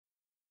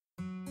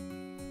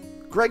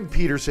Greg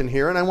Peterson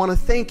here, and I want to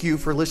thank you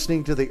for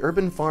listening to the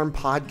Urban Farm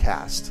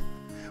Podcast.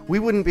 We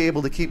wouldn't be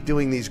able to keep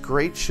doing these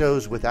great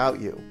shows without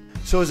you.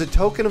 So as a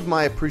token of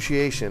my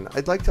appreciation,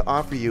 I'd like to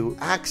offer you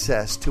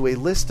access to a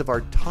list of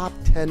our top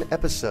 10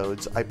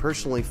 episodes I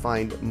personally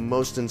find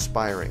most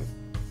inspiring.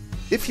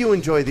 If you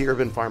enjoy the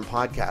Urban Farm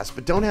Podcast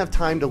but don't have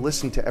time to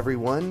listen to every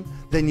one,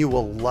 then you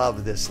will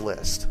love this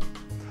list.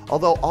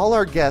 Although all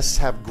our guests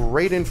have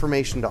great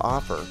information to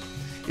offer,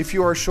 if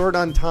you are short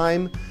on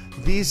time,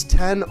 these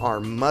 10 are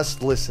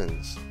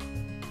must-listens.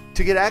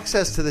 To get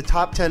access to the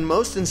top 10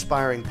 most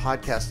inspiring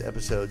podcast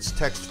episodes,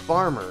 text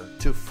FARMER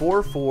to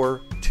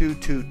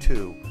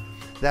 44222.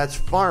 That's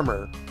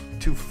FARMER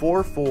to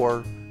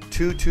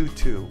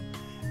 44222.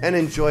 And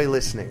enjoy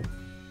listening.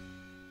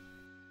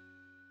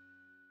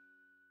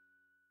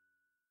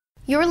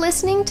 You're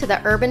listening to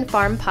the Urban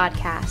Farm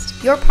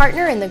Podcast, your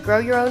partner in the Grow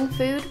Your Own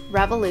Food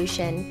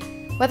revolution.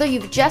 Whether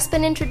you've just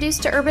been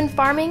introduced to urban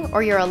farming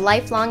or you're a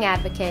lifelong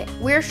advocate,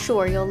 we're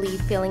sure you'll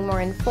leave feeling more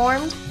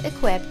informed,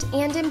 equipped,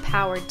 and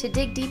empowered to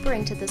dig deeper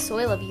into the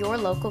soil of your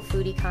local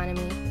food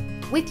economy.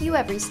 With you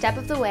every step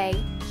of the way,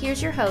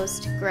 here's your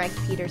host, Greg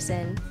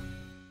Peterson.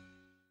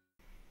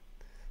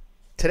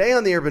 Today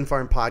on the Urban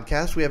Farm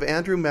Podcast, we have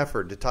Andrew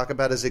Medferd to talk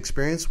about his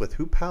experience with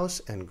hoophouse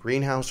and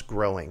greenhouse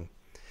growing.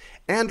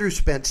 Andrew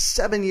spent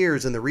 7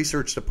 years in the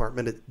research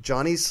department at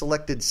Johnny's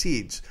Selected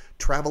Seeds,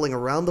 traveling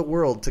around the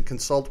world to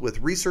consult with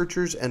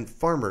researchers and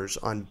farmers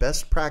on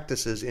best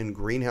practices in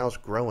greenhouse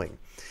growing.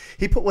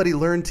 He put what he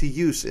learned to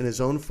use in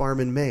his own farm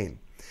in Maine.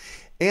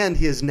 And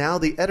he is now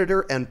the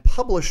editor and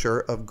publisher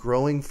of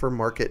Growing for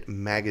Market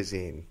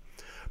magazine.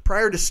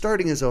 Prior to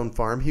starting his own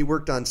farm, he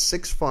worked on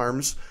 6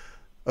 farms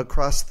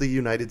across the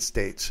United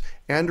States.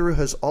 Andrew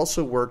has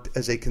also worked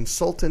as a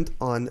consultant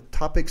on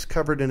topics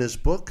covered in his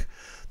book,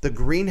 The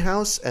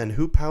Greenhouse and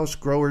Hoophouse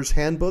Grower's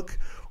Handbook,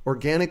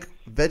 Organic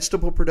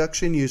Vegetable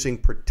Production Using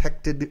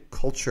Protected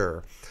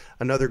Culture.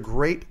 Another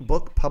great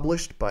book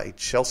published by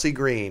Chelsea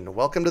Green.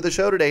 Welcome to the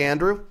show today,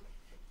 Andrew.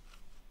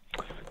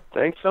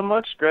 Thanks so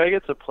much, Greg.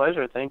 It's a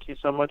pleasure. Thank you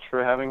so much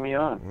for having me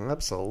on.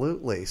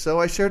 Absolutely. So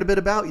I shared a bit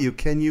about you.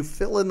 Can you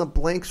fill in the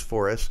blanks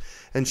for us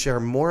and share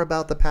more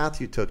about the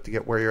path you took to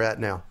get where you're at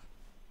now?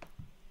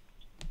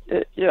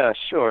 Yeah,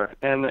 sure.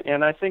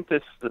 And I think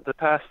the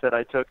path that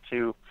I took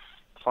to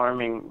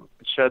farming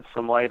shed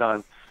some light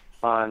on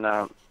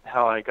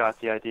how I got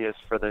the ideas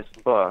for this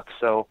book.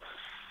 So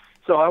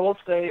I will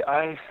say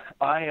I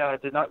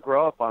did not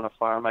grow up on a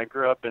farm. I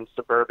grew up in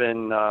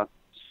suburban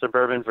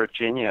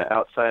Virginia,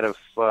 outside of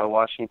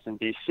Washington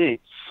D.C.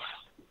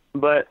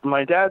 But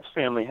my dad's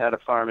family had a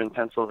farm in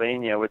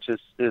Pennsylvania, which is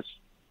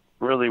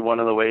really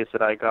one of the ways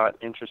that I got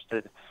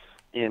interested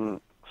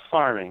in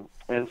farming.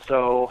 And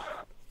so,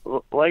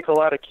 like a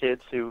lot of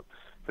kids who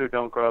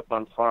don't grow up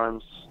on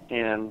farms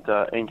and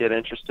get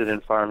interested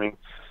in farming,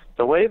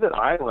 the way that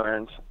I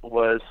learned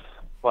was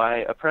by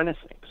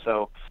apprenticing.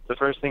 So the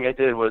first thing I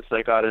did was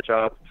I got a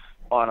job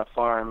on a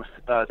farm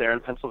there in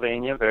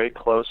Pennsylvania, very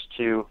close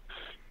to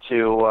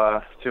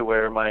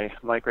where my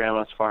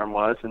grandma's farm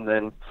was, and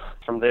then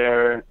from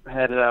there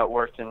headed out,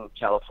 worked in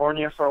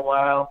California for a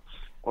while,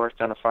 worked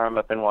on a farm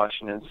up in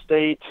Washington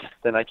State.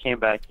 Then I came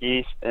back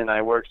east and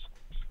I worked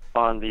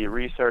on the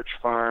research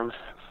farm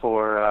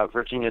for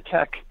Virginia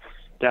Tech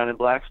down in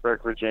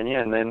Blacksburg, Virginia,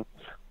 and then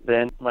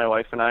my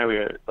wife and I, we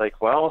were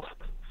like, well,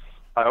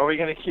 are we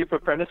going to keep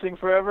apprenticing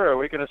forever, or are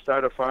we going to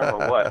start a farm,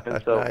 or what?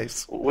 And so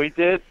Nice. we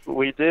did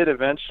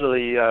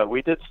eventually.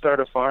 We did start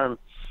a farm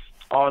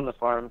on the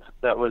farm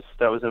that was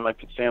in my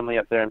family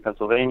up there in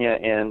Pennsylvania,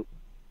 and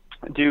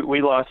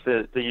we lost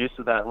the use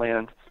of that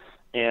land,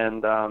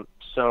 and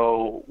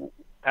so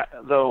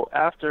though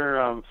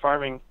after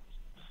farming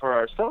for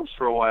ourselves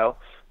for a while,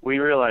 we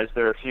realized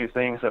there are a few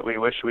things that we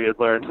wish we had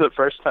learned the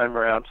first time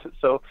around.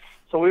 So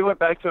we went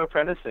back to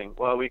apprenticing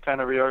while we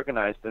kind of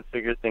reorganized and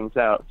figured things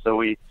out. So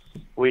we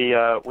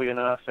went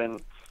off and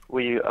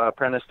we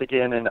apprenticed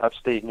again in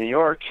upstate New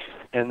York,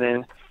 and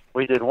then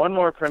we did one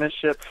more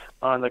apprenticeship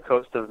on the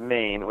coast of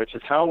Maine, which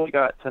is how we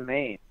got to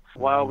Maine.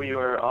 While we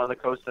were on the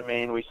coast of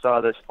Maine, we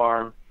saw this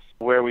farm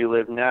where we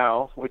live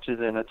now, which is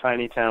in a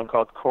tiny town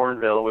called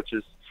Cornville, which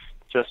is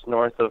just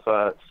north of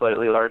a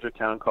slightly larger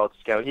town called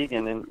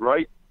Skowhegan, and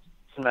right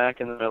smack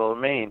in the middle of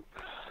Maine.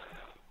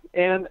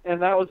 And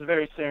that was a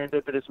very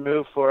serendipitous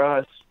move for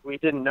us. We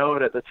didn't know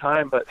it at the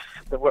time, but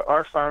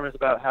our farm is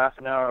about half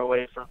an hour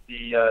away from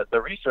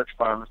the research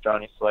farm of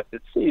Johnny's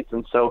Selected Seeds.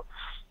 And so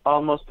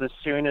almost as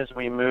soon as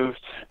we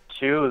moved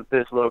to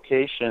this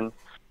location,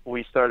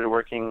 we started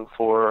working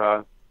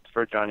for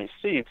Johnny's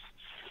Seeds.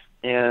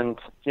 And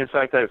in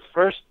fact,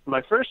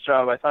 my first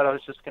job, I thought I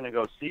was just going to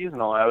go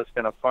seasonal. I was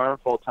going to farm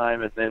full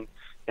time, and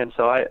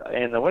so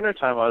in the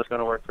wintertime, I was going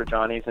to work for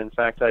Johnny's. In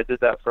fact, I did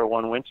that for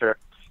one winter.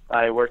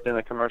 I worked in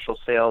the commercial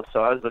sales,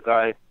 so I was the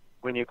guy,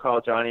 when you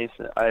call Johnny's,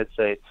 I'd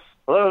say,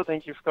 hello,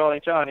 thank you for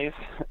calling Johnny's.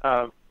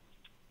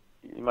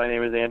 My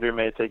name is Andrew,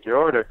 may I take your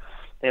order?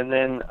 And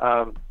then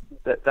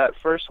that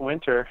first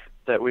winter,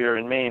 that we were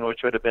in Maine,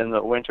 which would have been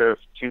the winter of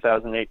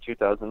 2008,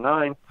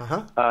 2009,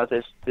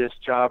 this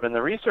job in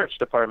the research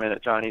department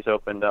at Johnny's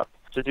opened up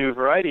to do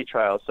variety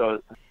trials.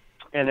 So,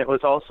 and it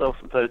was also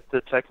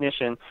the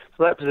technician.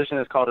 So that position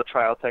is called a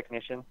trial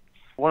technician.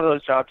 One of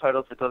those job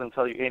titles that doesn't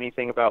tell you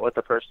anything about what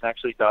the person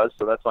actually does.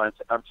 So that's why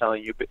I'm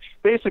telling you. But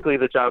basically,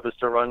 the job is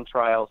to run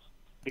trials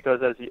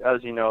because,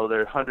 as you know,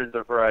 there are hundreds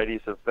of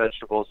varieties of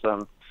vegetables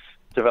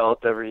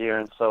developed every year.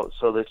 And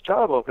so this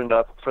job opened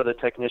up for the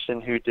technician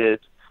who did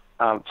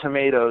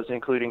tomatoes,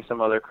 including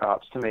some other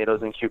crops,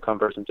 tomatoes and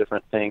cucumbers and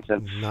different things.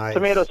 And nice.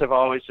 Tomatoes have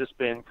always just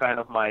been kind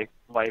of my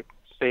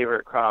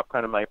favorite crop,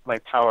 kind of my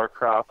power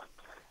crop,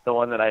 the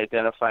one that I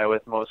identify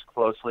with most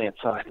closely. And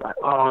so I thought,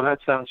 oh, that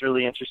sounds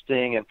really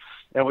interesting. And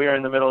we were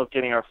in the middle of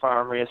getting our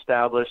farm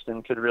reestablished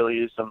and could really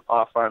use some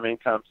off-farm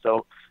income.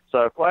 So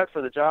I applied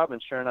for the job,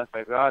 and sure enough,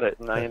 I got it.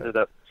 And I ended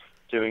up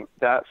doing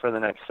that for the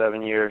next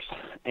 7 years.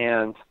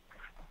 And,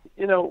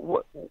 you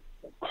know,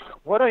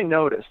 what I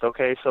noticed,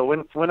 okay, so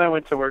when I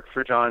went to work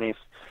for Johnny's,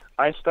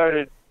 I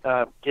started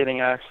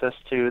getting access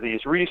to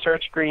these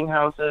research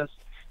greenhouses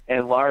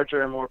and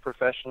larger and more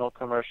professional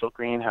commercial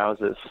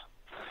greenhouses.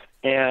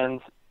 And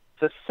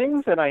the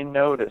thing that I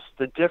noticed,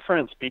 the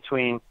difference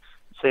between,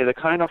 say, the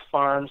kind of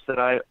farms that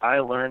I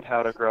learned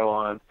how to grow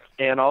on,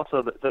 and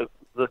also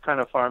the kind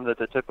of farm that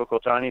the typical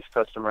Johnny's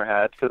customer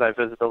had, because I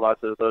visited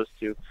lots of those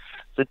too,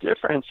 the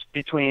difference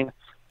between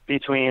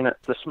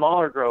the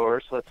smaller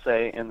growers, let's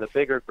say, and the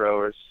bigger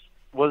growers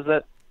was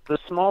that the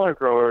smaller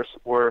growers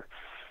were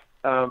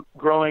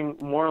growing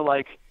more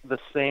like the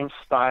same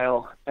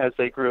style as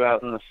they grew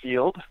out in the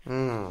field,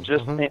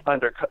 just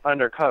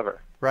under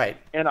cover. Right.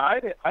 And I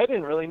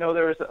didn't really know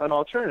there was an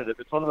alternative.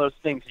 It's one of those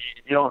things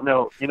you don't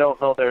know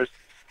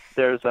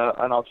there's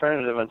an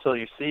alternative until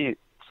you see,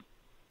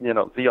 you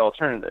know, the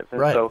alternative. And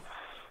right. So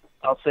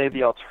I'll say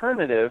the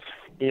alternative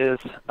is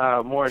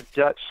more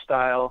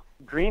Dutch-style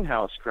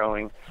greenhouse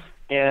growing.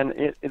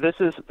 And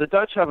the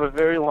Dutch have a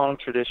very long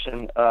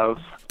tradition of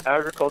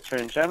agriculture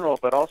in general,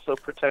 but also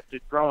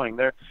protected growing.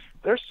 They're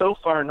so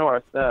far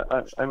north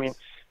that, I mean,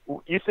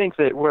 you think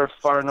that we're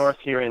far north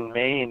here in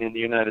Maine in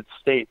the United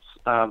States.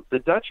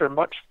 The Dutch are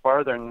much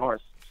farther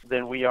north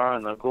than we are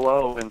on the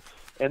globe,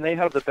 and they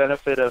have the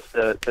benefit of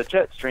the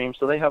jet stream,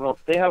 so they have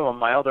a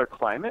milder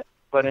climate.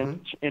 But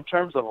in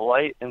terms of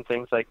light and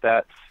things like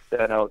that,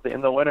 you know, in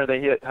the winter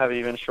they have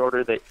even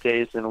shorter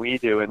days than we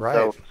do, and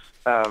right.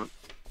 So.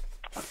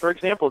 For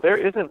example, there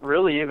isn't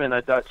really even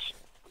a Dutch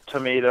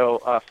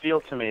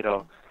field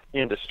tomato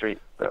industry.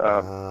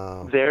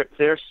 They're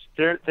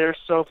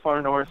so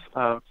far north.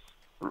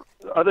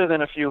 Other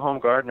than a few home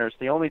gardeners,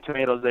 the only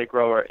tomatoes they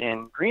grow are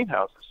in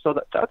greenhouses.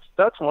 So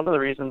that's one of the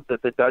reasons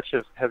that the Dutch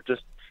have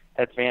just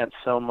advanced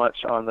so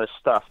much on this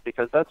stuff,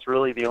 because that's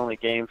really the only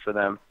game for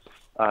them.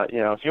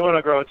 You know, if you want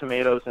to grow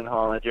tomatoes in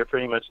Holland, you're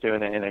pretty much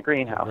doing it in a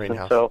greenhouse.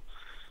 And so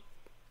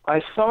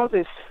I saw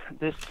this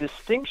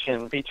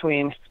distinction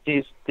between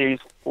these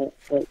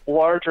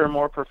larger,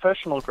 more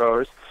professional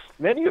growers,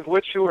 many of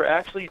which who were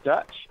actually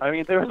Dutch. I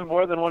mean, there was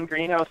more than one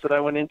greenhouse that I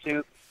went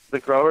into. The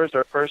growers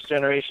are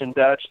first-generation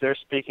Dutch. They're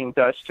speaking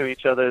Dutch to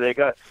each other. They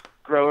got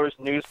growers'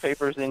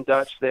 newspapers in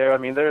Dutch there. I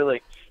mean, they're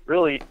like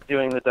really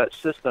doing the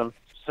Dutch system.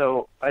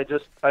 So I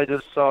just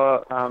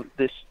saw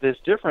this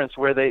difference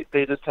where they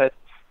just had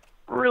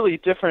really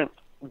different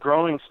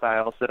growing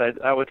styles that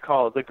I would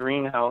call the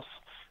greenhouse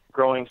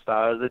growing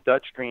style, the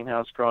Dutch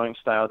greenhouse growing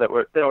style, that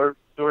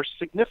were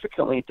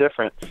significantly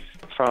different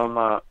from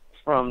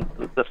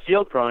the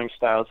field growing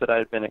styles that I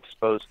had been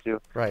exposed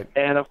to. Right.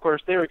 And of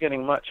course, they were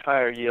getting much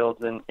higher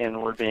yields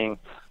and were being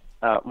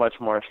much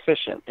more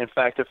efficient. In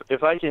fact,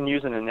 if I can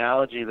use an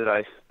analogy that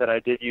I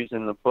did use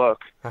in the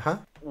book,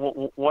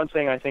 one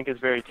thing I think is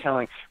very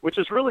telling, which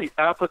is really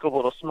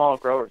applicable to small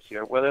growers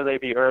here, whether they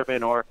be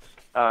urban or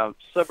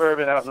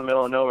suburban out in the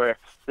middle of nowhere,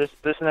 this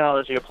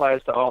analogy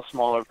applies to all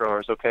smaller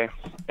growers, okay?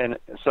 And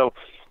so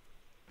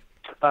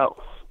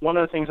one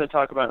of the things I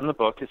talk about in the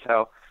book is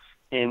how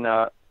in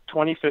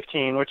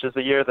 2015, which is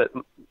the year that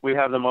we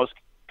have the most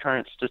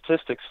current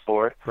statistics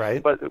for,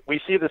 right? But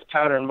we see this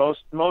pattern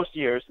most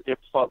years. It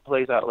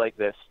plays out like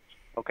this,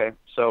 okay?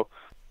 So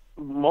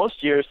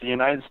most years the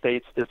United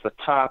States is the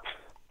top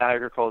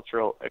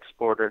agricultural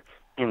exporter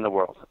in the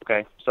world,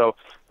 okay? So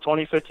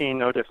 2015,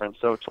 no different.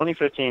 So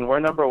 2015, we're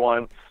number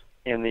one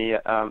in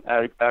the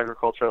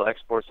agricultural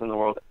exports in the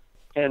world.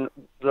 And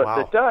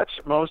the Dutch,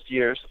 most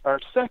years, are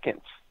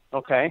second,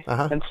 okay?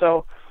 And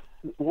so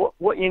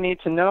what you need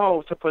to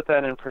know to put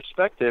that in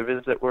perspective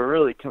is that we're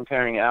really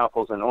comparing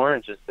apples and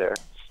oranges there,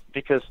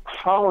 because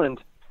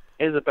Holland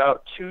is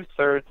about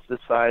 2/3 the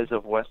size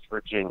of West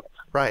Virginia.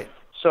 Right.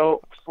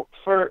 So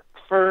for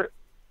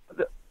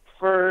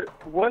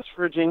West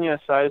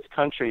Virginia-sized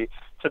country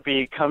to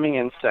be coming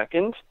in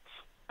second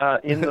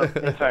in the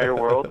entire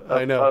world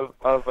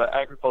of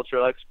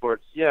agricultural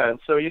exports, yeah. And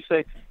so you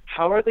say,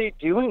 how are they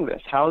doing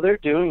this? How they're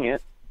doing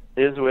it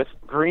is with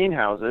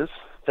greenhouses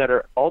that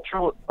are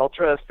ultra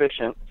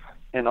efficient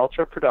and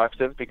ultra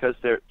productive, because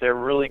they're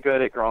really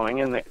good at growing,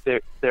 and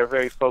they're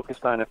very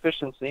focused on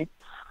efficiency.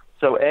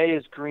 So A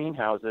is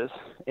greenhouses,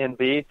 and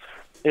B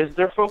is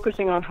they're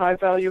focusing on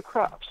high-value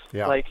crops,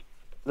 like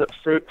the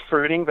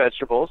fruiting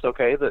vegetables,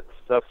 okay, the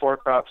 4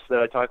 crops that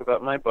I talk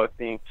about in my book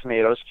being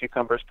tomatoes,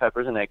 cucumbers,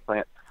 peppers, and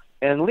eggplant,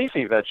 and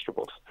leafy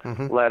vegetables,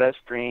 lettuce,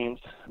 greens,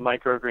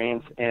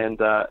 microgreens,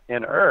 and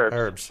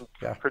herbs,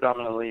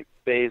 predominantly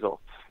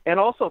basil, and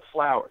also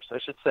flowers, I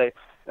should say.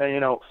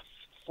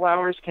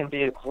 Flowers can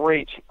be a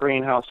great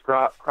greenhouse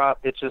crop.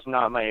 It's just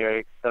not my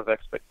area of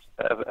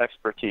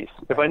expertise.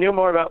 If I knew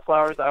more about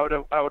flowers, I would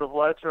have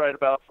loved to write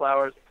about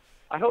flowers.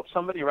 I hope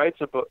somebody writes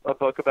a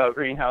book about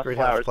greenhouse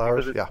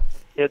flowers.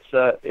 It's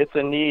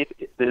a need.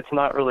 It's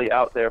not really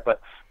out there,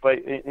 but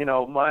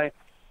my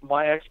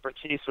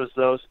expertise was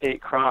those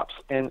 8 crops,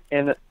 and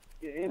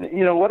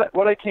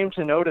what I came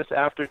to notice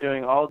after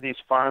doing all of these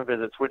farm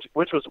visits,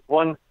 which was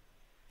one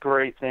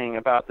great thing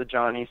about the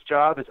Johnny's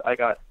job, is I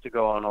got to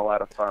go on a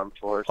lot of farm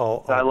tours.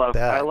 I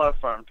love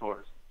farm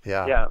tours.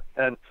 Yeah.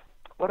 And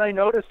what I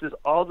noticed is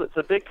all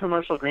the big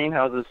commercial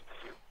greenhouses,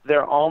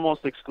 they're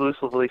almost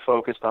exclusively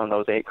focused on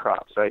those 8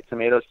 crops, right?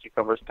 Tomatoes,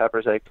 cucumbers,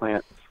 peppers,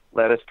 eggplant,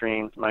 lettuce,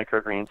 greens,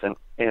 microgreens,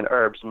 and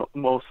herbs,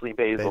 mostly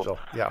basil.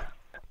 Yeah.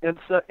 And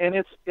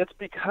it's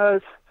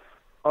because,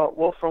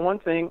 for one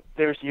thing,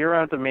 there's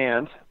year-round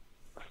demand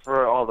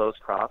for all those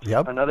crops.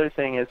 Yep. Another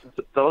thing is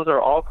those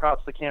are all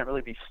crops that can't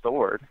really be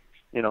stored.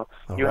 You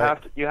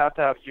have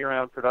to have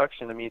year-round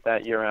production to meet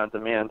that year-round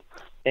demand,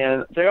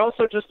 and they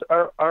also just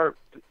are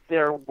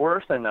they're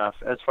worth enough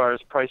as far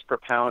as price per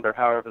pound or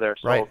however they're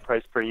sold,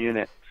 price per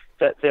unit,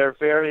 that they're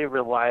very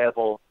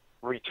reliable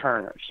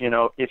returners.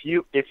 If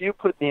you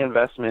put the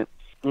investment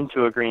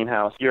into a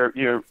greenhouse,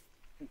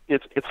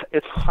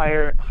 it's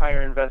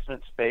higher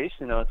investment space.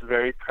 It's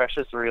very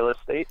precious real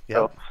estate. Yep.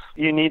 So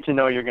you need to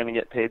know you're going to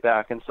get paid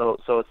back, and so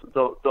it's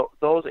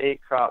those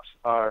 8 crops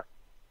are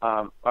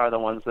the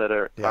ones that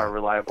are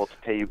reliable to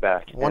pay you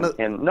back.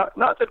 And not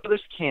that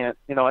others can't.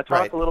 I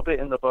talk a little bit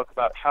in the book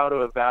about how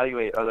to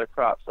evaluate other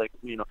crops. Like,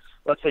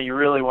 let's say you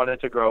really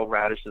wanted to grow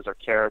radishes or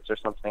carrots or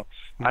something.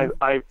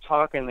 I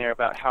talk in there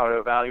about how to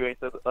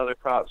evaluate the other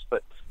crops,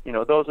 but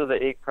those are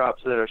the 8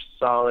 crops that are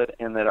solid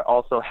and that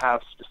also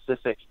have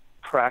specific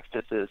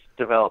practices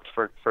developed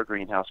for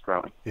greenhouse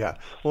growing. Yeah.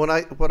 Well,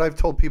 what I've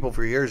told people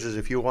for years is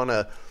if you want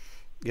to,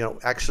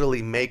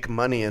 actually make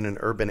money in an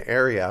urban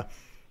area,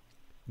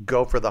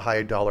 go for the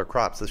high dollar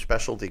crops, the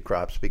specialty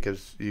crops,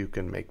 because you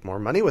can make more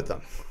money with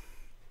them.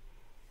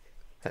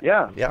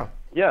 Yeah,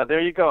 there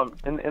you go.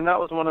 And that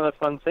was one of the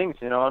fun things,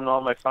 on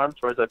all my farm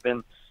tours. I've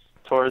been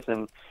tours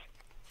in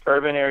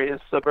urban areas,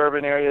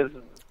 suburban areas,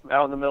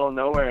 out in the middle of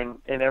nowhere,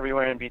 and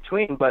everywhere in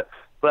between. But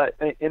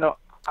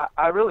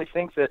I really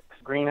think that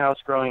greenhouse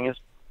growing is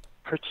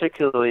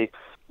particularly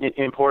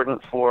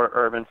important for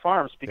urban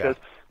farms, because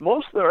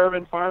most of the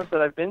urban farms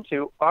that I've been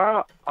to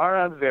are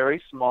on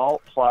very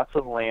small plots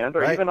of land,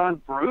 or even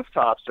on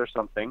rooftops or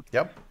something.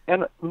 Yep.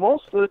 And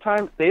most of the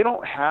time they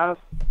don't have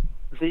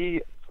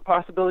the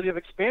possibility of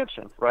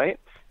expansion, right?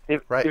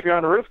 If you're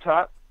on a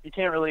rooftop, you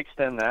can't really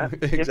extend that.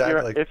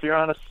 Exactly. If you're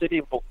on a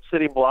city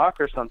block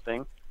or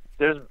something,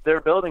 there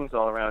are buildings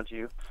all around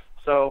you.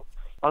 So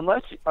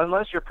unless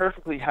you're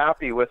perfectly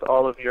happy with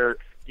all of your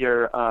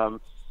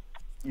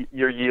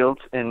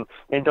yields and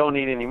don't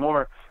need any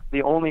more,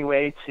 the only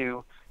way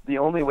to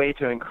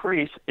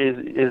increase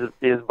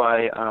is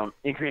by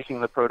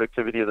increasing the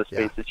productivity of the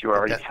space that you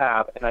already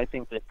have. And I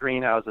think that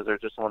greenhouses are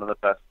just one of the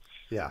best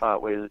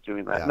ways of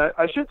doing that. And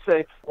I should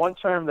say one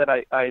term that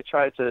I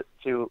tried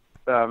to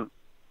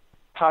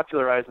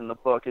popularize in the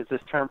book is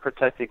this term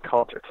protected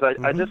culture. Because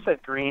I just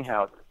said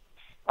greenhouses.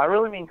 I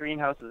really mean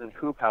greenhouses and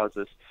hoop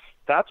houses.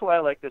 That's why I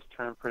like this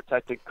term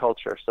protected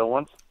culture. So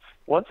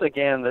once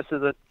again, this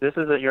is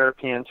a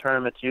European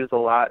term. It's used a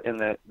lot in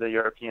the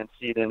European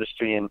seed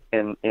industry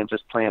and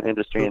just plant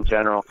industry in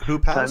general.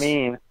 Hoop house? I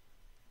mean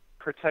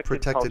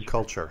protected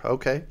culture.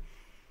 Okay.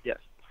 Yes.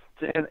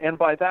 And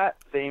by that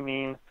they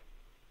mean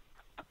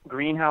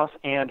greenhouse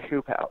and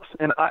hoop house.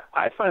 And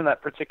I find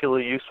that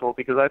particularly useful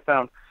because I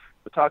found,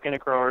 talking to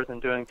growers and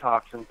doing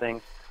talks and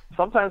things,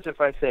 sometimes if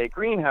I say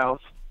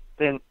greenhouse,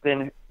 then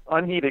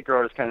unheated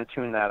growers kind of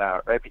tune that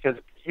out, right? Because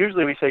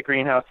usually we say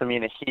greenhouse to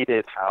mean a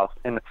heated house,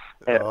 and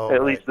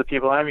at least the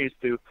people I'm used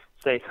to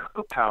say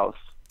hoop house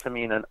to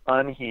mean an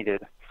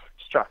unheated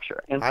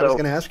structure. And I was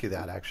going to ask you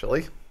that,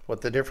 actually,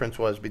 what the difference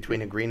was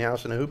between a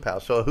greenhouse and a hoop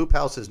house. So a hoop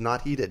house is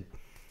not heated.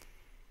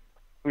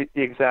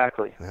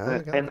 Exactly.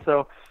 And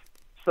so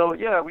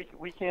yeah,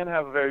 we can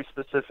have a very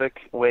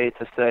specific way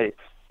to say,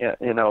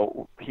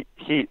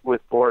 heat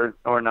with or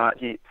not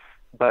heat.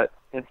 But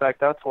in fact,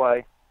 that's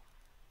why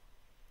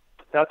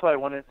I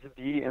wanted it to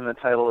be in the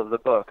title of the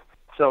book.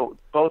 So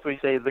both we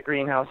say the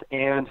Greenhouse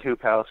and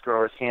Hoop House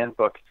Growers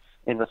Handbook.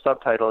 In the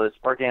subtitle is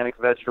Organic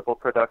Vegetable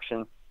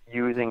Production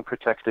Using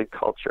Protected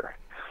Culture.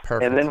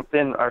 Perfect. And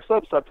then our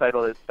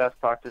subtitle is Best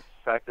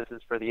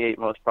Practices for the 8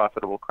 Most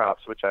Profitable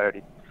Crops, which I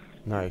already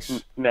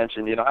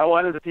mentioned. I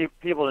wanted the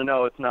people to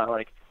know it's not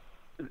like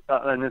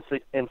an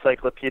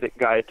encyclopedic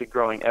guide to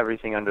growing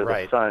everything under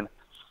the sun.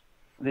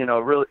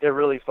 It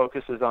really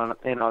focuses on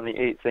the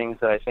 8 things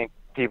that I think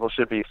people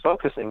should be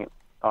focusing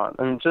on.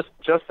 I mean, just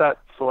that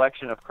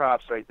selection of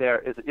crops right there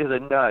is a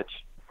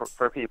nudge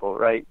for people,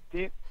 right?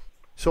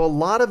 So a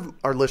lot of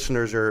our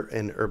listeners are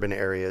in urban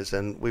areas,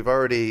 and we've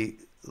already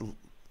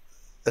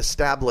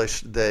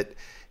established that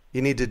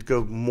you need to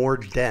go more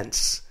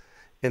dense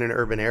in an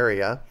urban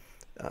area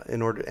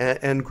in order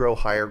and grow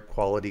higher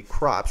quality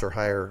crops or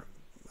higher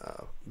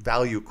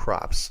value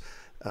crops.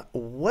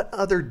 What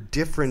other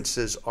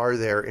differences are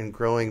there in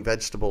growing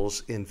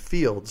vegetables in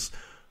fields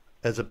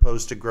as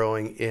opposed to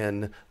growing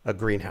in a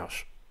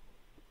greenhouse?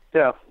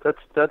 Yeah,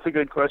 that's a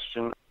good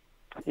question.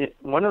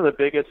 One of the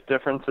biggest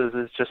differences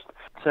is just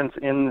since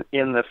in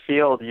the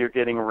field you're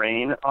getting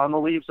rain on the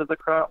leaves of the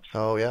crops.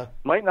 Oh, yeah.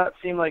 Might not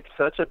seem like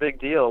such a big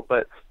deal,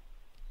 but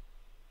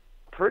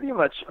pretty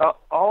much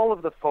all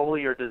of the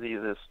foliar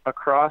diseases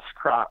across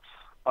crops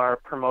are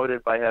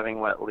promoted by having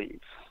wet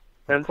leaves.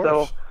 And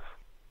so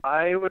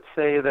I would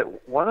say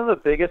that one of the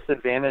biggest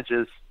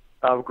advantages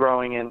of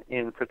growing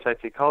in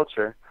protected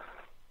culture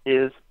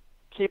is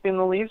keeping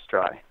the leaves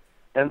dry.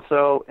 And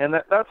so,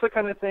 that's the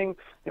kind of thing,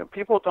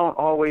 people don't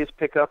always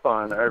pick up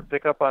on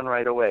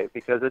right away,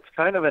 because it's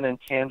kind of an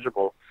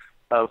intangible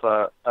of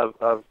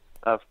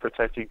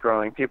protected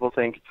growing. People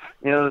think,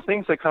 the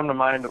things that come to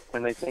mind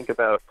when they think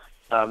about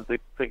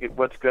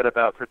what's good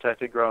about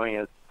protected growing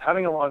is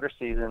having a longer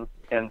season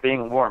and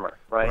being warmer,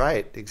 right?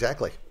 Right,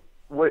 exactly.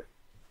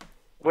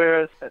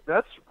 Whereas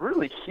that's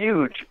really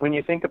huge when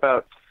you think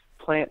about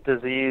plant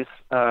disease,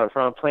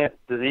 from a plant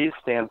disease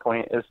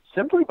standpoint, is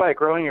simply by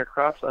growing your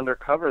crops under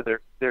cover,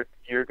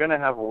 you're going to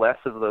have less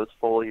of those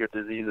foliar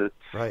diseases.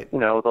 Right.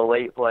 The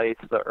late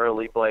blights, the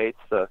early blights,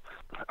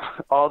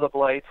 all the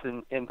blights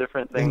in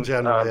different things in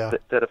general,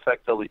 that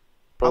affect the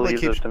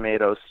leaves of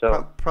tomatoes.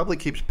 So probably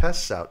keeps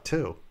pests out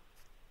too.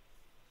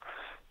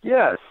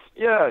 Yes,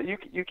 yeah,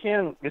 you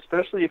can,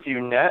 especially if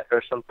you net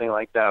or something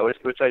like that,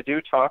 which I do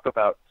talk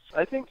about.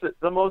 I think that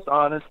the most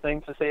honest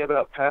thing to say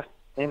about pests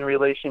in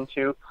relation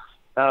to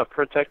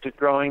protected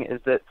growing is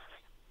that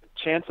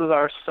chances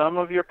are some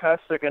of your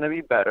pests are going to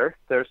be better.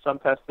 There's some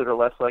pests that are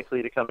less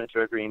likely to come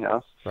into a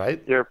greenhouse.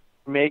 Right. You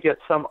may get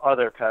some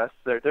other pests.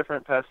 There are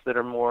different pests that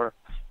are more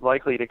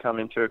likely to come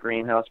into a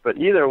greenhouse. But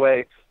either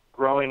way,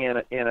 growing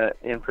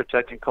in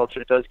protected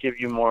culture does give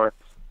you more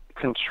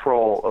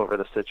control over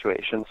the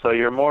situation. So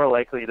you're more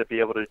likely to be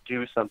able to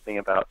do something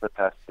about the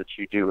pests that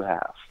you do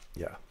have.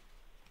 Yeah.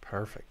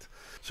 Perfect.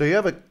 So you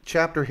have a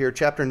chapter here.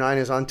 Chapter 9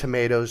 is on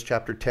tomatoes.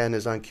 Chapter 10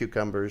 is on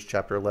cucumbers.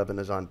 Chapter 11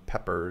 is on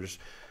peppers.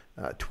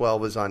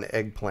 12 is on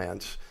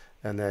eggplants.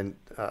 And then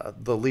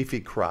the leafy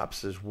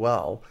crops as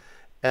well.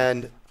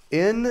 And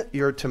in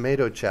your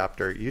tomato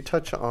chapter, you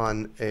touch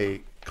on a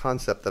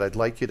concept that I'd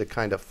like you to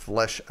kind of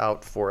flesh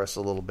out for us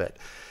a little bit.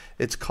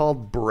 It's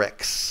called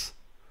bricks.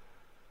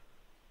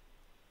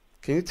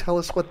 Can you tell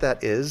us what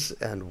that is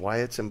and why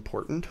it's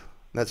important?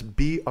 That's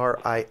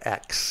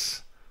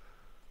BRIX.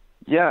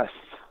 Yes,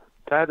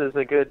 that is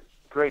a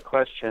great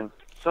question.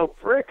 So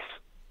bricks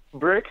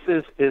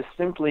is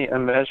simply a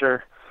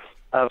measure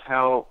of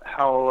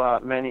how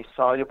many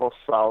soluble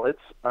solids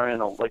are in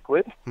a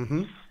liquid.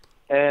 Mm-hmm.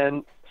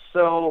 And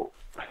so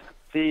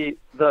the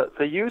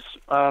use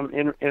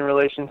in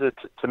relation to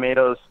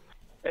tomatoes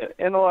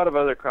and a lot of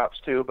other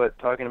crops too, but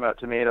talking about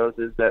tomatoes,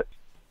 is that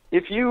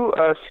if you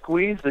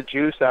squeeze the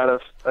juice out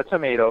of a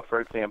tomato, for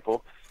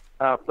example,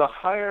 the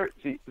higher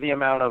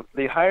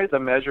the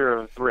measure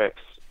of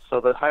bricks, so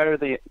the higher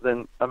the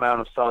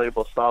amount of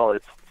soluble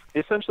solids,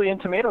 essentially in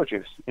tomato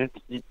juice.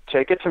 You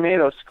take a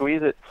tomato,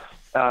 squeeze it,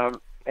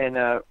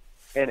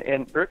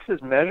 and bricks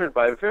is measured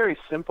by a very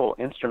simple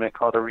instrument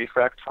called a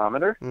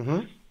refractometer.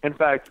 Mm-hmm. In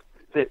fact,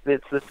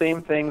 it's the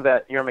same thing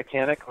that your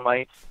mechanic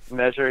might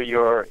measure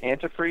your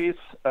antifreeze.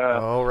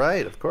 Oh,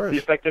 right, of course. The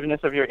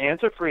effectiveness of your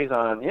antifreeze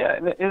on. Yeah,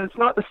 and it's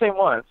not the same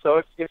one.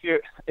 So if you're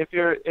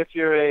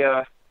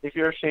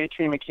a shade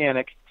tree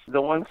mechanic, the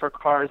one for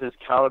cars is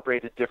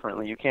calibrated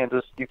differently. You can't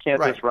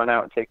just run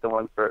out and take the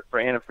one for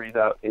antifreeze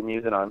out and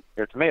use it on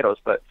your tomatoes.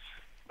 But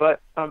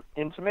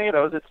in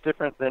tomatoes, it's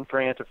different than for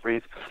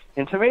antifreeze.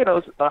 In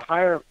tomatoes, a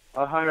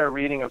higher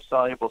reading of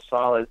soluble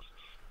solids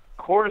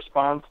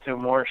corresponds to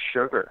more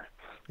sugar,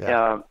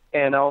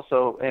 and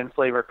also in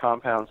flavor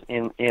compounds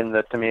in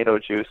the tomato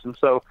juice. And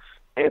so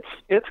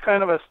it's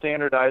kind of a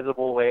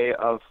standardizable way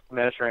of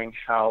measuring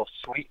how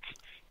sweet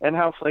and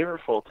how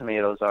flavorful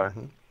tomatoes are.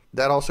 Mm-hmm.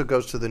 That also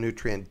goes to the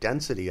nutrient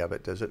density of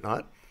it, does it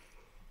not?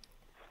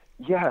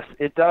 Yes,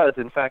 it does.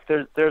 In fact,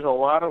 there's a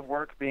lot of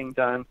work being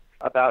done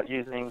about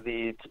using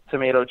the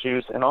tomato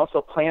juice and also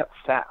plant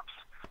saps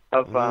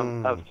of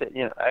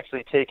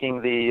actually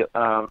taking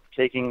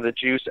the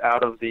juice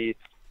out of the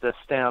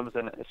stems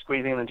and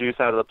squeezing the juice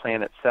out of the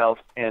plant itself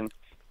and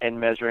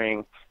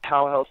measuring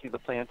how healthy the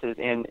plant is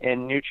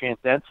and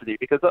nutrient density,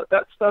 because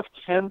that stuff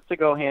tends to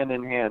go hand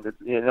in hand.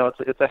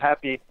 It's a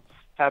happy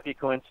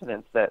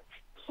coincidence that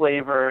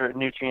flavor,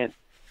 nutrient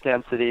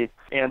density,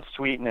 and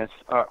sweetness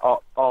are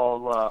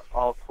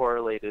all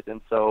correlated, and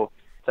so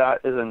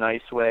that is a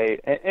nice way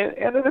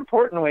and an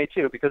important way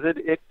too, because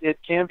it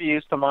can be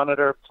used to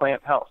monitor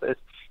plant health.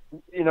 It's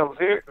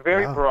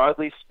very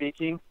broadly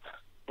speaking,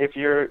 if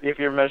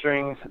you're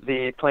measuring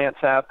the plant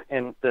sap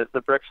and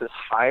the bricks is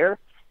higher,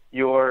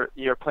 your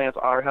plants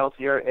are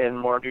healthier and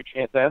more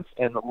nutrient dense,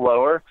 and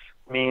lower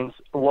means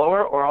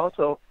lower or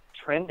also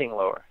trending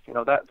lower.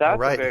 That's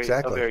right,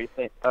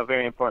 a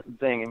very important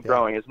thing in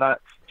growing. Is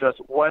not just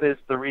what is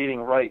the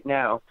reading right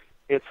now.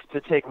 It's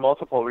to take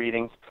multiple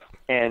readings,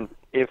 and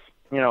if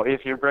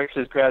your bricks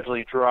is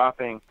gradually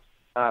dropping,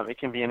 it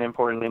can be an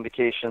important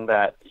indication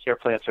that your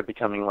plants are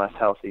becoming less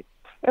healthy,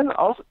 and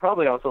also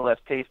probably also less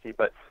tasty.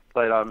 But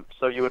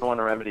so you would want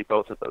to remedy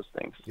both of those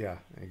things. Yeah,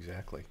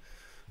 exactly.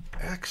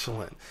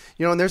 Excellent.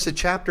 And there's a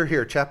chapter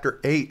here,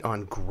 chapter 8,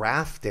 on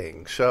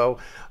grafting. So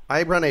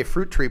I run a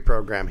fruit tree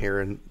program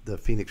here in the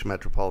Phoenix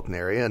metropolitan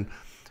area, and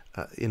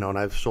and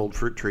I've sold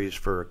fruit trees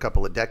for a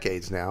couple of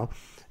decades now,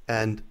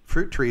 and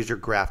fruit trees are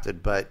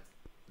grafted, but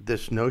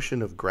this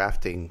notion of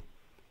grafting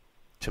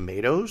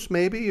tomatoes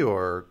maybe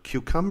or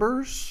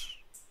cucumbers,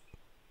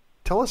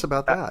 tell us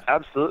about that.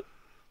 Absolutely.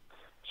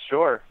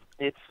 Sure.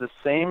 It's the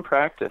same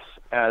practice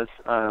as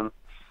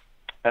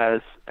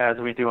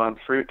we do on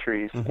fruit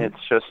trees.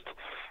 Mm-hmm.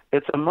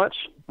 It's a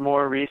much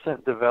more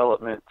recent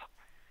development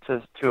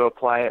to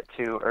apply it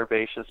to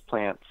herbaceous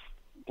plants.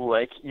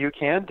 Like, you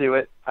can do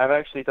it. I've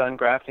actually done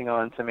grafting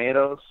on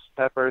tomatoes,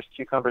 peppers,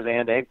 cucumbers,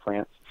 and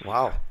eggplants.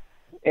 Wow.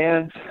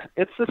 And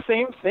it's the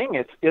same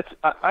thing.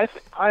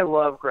 I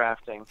love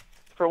grafting.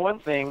 For one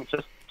thing,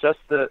 just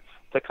the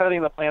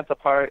cutting the plants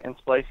apart and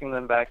splicing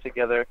them back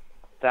together,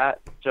 that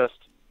just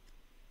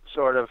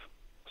sort of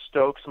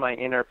stokes my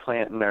inner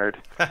plant nerd,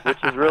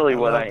 which is really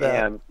what I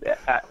am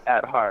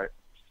at heart.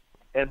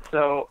 And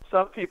so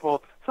some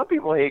people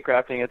hate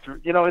grafting.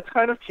 It's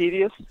kind of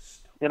tedious.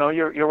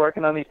 You're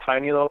working on these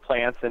tiny little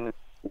plants, and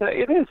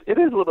it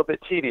is a little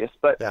bit tedious.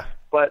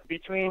 But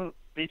between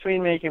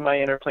making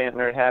my inner plant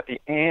nerd happy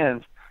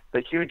and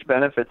the huge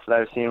benefits that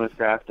I've seen with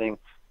grafting,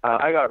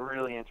 I got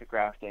really into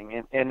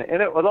grafting, and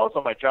it was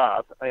also my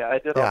job. I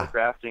did all the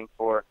grafting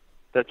for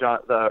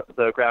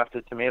the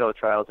grafted tomato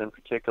trials in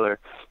particular.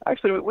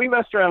 Actually, we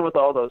messed around with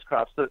all those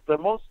crops. The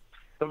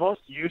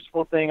most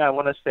useful thing I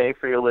want to say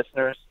for your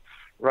listeners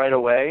right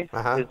away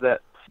is that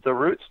the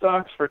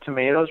rootstocks for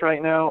tomatoes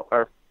right now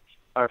are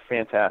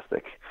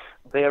fantastic.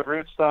 They have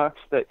rootstocks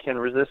that can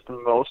resist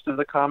most of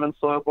the common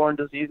soil-borne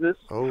diseases.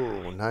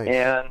 Oh, nice.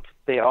 And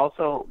they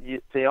also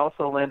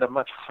lend a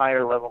much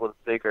higher level of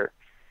vigor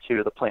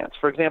to the plants.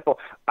 For example,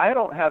 I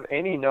don't have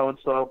any known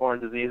soil-borne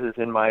diseases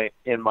in my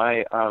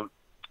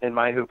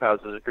hoop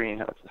houses or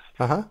greenhouses.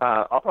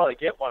 I'll probably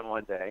get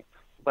one day,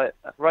 but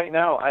right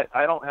now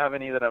I don't have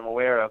any that I'm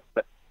aware of.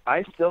 But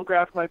I still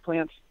graft my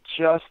plants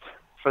just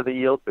for the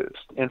yield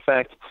boost. In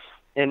fact,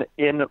 in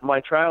my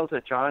trials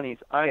at Johnny's,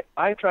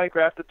 I tried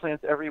grafted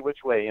plants every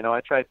which way.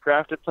 I tried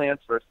grafted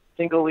plants versus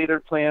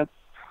single-leadered plants.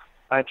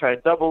 I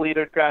tried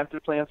double-leadered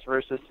grafted plants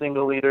versus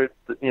single-leadered,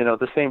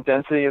 the same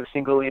density of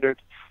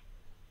single-leadered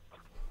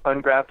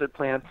ungrafted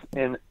plants,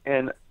 and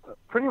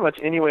pretty much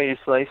any way you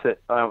slice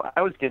it,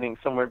 I was getting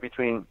somewhere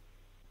between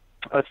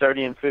a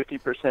 30 and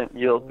 50%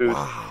 yield boost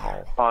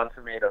on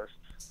tomatoes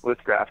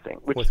with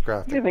grafting. Which,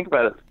 if you think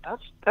about it,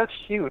 that's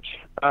huge.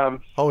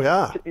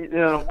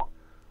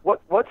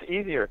 What's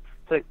easier,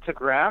 to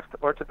graft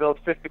or to build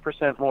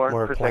 50% more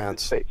protected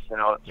plants. Space?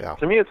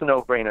 To me, it's a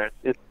no-brainer.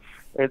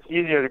 It's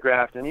easier to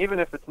graft, and even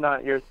if it's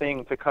not your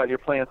thing to cut your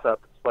plants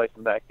up and splice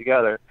them back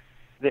together,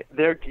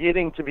 they're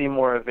getting to be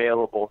more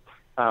available.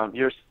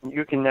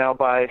 You can now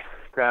buy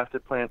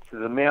grafted plants through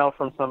the mail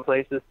from some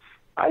places.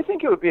 I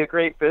think it would be a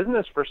great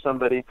business for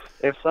somebody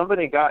if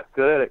somebody got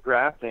good at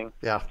grafting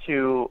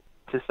to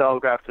sell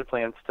grafted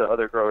plants to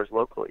other growers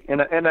locally.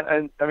 And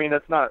I mean,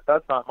 that's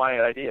not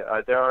my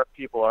idea. There are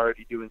people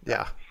already doing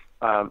that.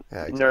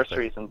 Exactly.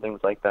 Nurseries and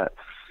things like that.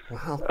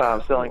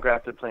 Wow. Selling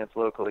grafted plants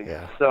locally.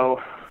 Yeah. So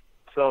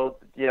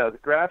the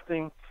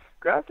grafting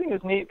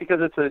is neat because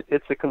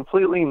it's a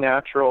completely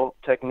natural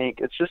technique.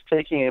 It's just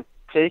taking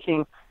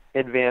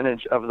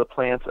advantage of the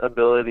plant's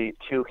ability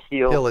to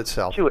heal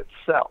itself. To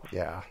itself.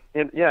 Yeah.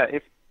 And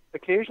if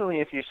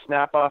you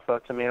snap off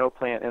a tomato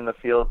plant in the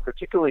field,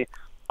 particularly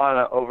on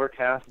an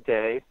overcast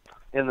day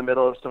in the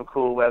middle of some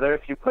cool weather,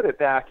 if you put it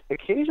back,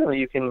 occasionally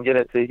you can get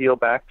it to heal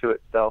back to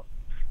itself.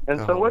 And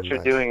so what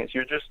you're doing is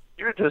you're just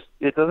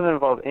it doesn't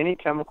involve any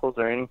chemicals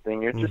or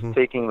anything. You're just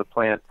taking the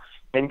plant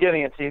and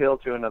getting it to heal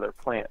to another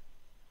plant.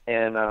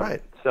 And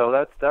so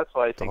that's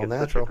why I think it's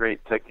such a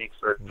great technique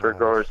for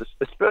growers,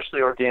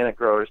 especially organic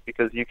growers,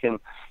 because you can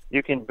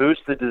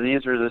boost the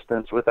disease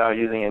resistance without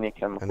using any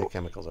chemicals. Any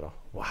chemicals at all.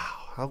 Wow,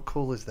 how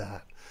cool is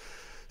that?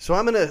 So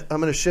I'm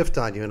gonna shift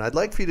on you, and I'd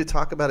like for you to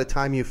talk about a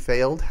time you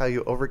failed, how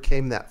you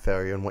overcame that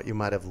failure, and what you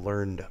might have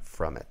learned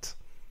from it.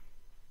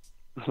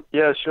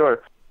 Yeah,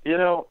 sure.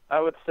 I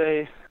would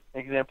say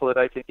an example that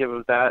I could give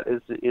of that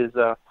is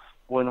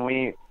when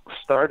we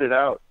started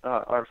out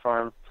our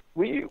farm.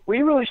 We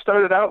really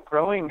started out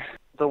growing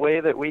the way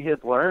that we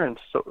had learned.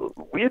 So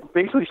we had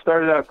basically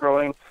started out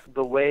growing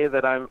the way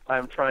that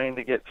I'm trying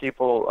to get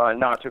people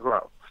not to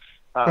grow.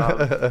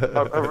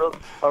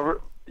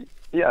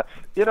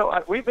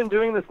 We've been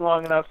doing this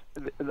long enough.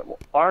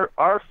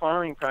 Our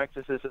farming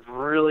practices have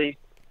really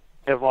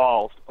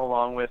evolved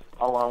along with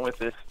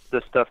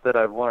this stuff that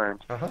I've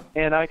learned. Uh-huh.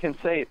 And I can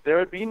say there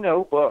would be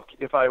no book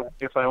if I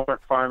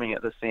weren't farming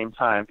at the same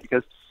time,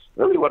 because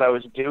really what I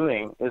was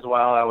doing is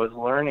while I was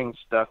learning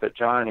stuff at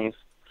Johnny's,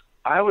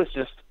 I was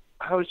just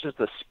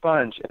a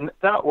sponge, and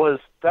that was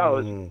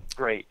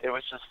great. It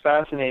was just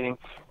fascinating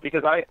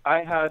because I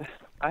had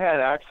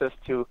access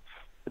to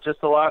just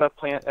a lot of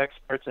plant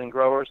experts and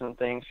growers and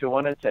things who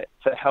wanted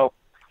to help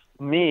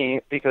me,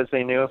 because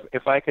they knew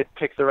if I could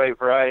pick the right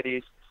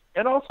varieties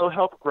and also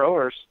help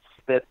growers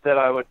that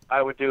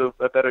I would do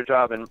a better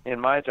job in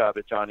my job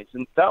at Johnny's.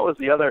 And that was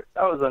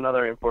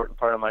another important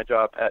part of my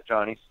job at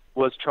Johnny's,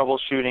 was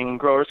troubleshooting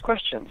growers'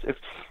 questions.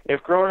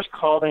 If growers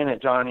called in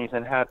at Johnny's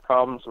and had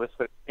problems with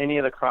any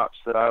of the crops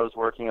that I was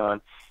working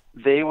on,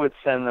 they would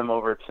send them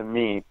over to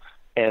me.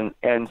 And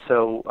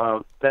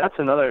so that's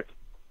another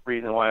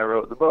reason why I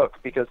wrote the book,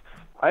 because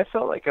I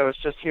felt like I was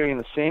just hearing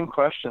the same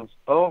questions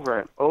over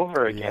and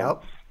over again.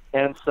 Yep.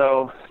 And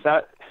so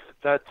that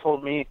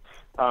told me,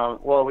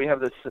 well, we have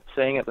this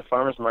saying at the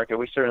farmers market,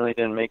 we certainly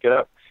didn't make it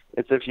up.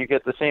 It's if you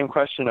get the same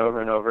question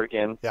over and over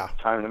again,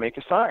 time to make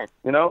a sign.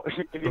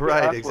 If you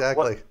right, ask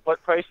exactly.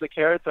 what price the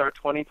carrots are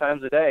 20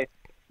 times a day,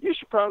 you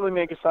should probably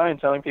make a sign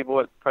telling people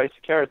what price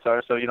the carrots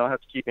are, so you don't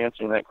have to keep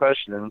answering that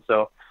question. And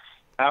so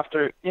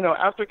after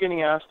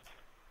getting asked,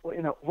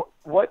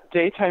 what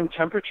daytime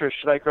temperature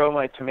should I grow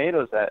my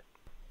tomatoes at,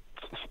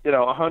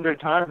 100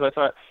 times, I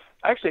thought,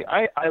 actually,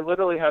 I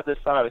literally had this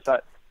thought. I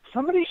thought,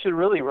 somebody should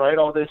really write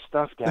all this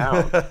stuff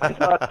down.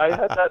 I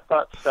had that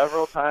thought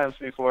several times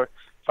before.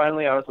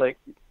 Finally, I was like,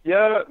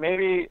 yeah,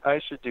 maybe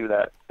I should do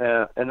that.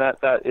 And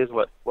that is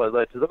what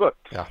led to the book.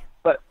 Yeah.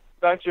 But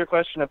back to your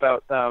question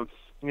about,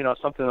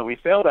 something that we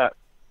failed at.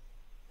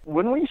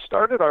 When we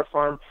started our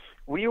farm,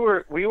 we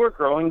were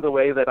growing the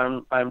way that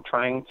I'm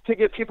trying to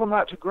get people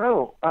not to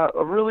grow.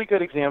 A really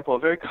good example, a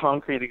very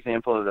concrete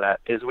example of that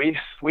is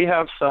we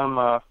have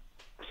some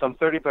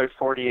 30 by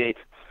 48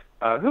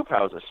 hoop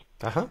houses.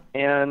 Uh-huh.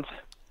 And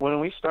when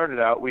we started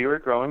out, we were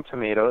growing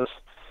tomatoes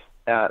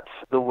at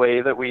the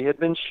way that we had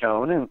been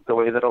shown and the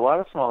way that a lot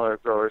of smaller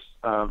growers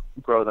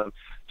grow them.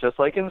 Just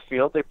like in the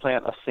field, they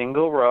plant a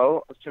single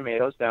row of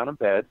tomatoes down a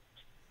bed,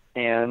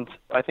 and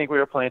I think we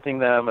were planting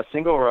them a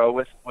single row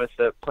with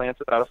the plants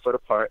about a foot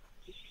apart.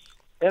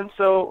 And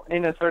so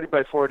in a 30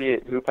 by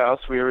 48 hoop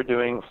house, we were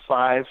doing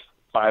five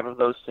of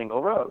those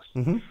single rows.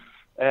 Mm-hmm.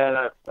 And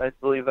I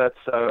believe that's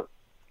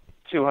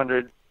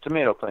 200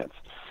 tomato plants.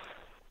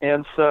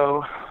 And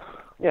so,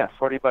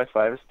 40 by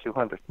 5 is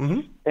 200.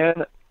 Mm-hmm.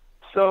 And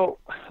so,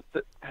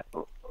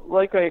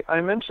 like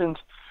I mentioned,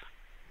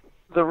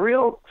 the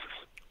real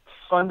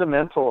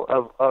fundamental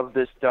of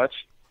this Dutch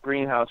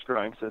greenhouse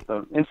growing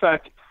system, in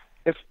fact,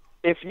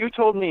 if you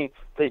told me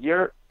that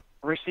your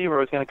receiver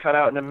was going to cut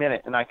out in a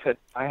minute and I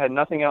had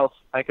nothing else,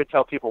 I could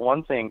tell people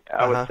one thing,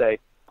 I would say,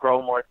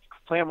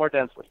 plant more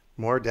densely.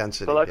 More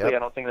density. So luckily, yep. I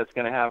don't think that's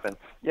going to happen.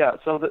 Yeah,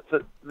 so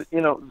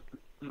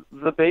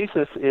the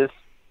basis is,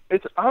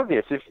 it's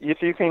obvious.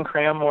 If you can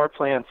cram more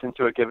plants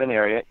into a given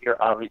area,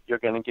 you're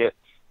going to get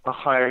a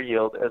higher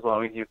yield as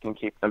long as you can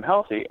keep them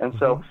healthy. And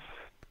so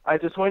I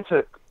just went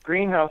to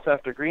greenhouse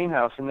after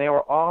greenhouse, and they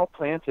were all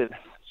planted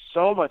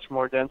so much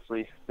more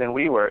densely than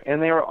we were.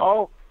 And they were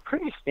all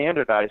pretty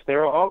standardized. They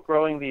were all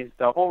growing these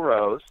double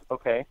rows,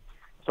 okay?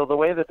 So the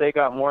way that they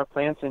got more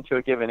plants into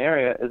a given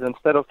area is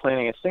instead of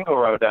planting a single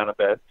row down a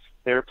bed,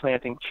 they were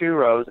planting 2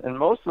 rows, and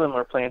most of them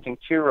were planting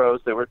 2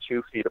 rows that were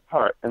 2 feet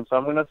apart. And so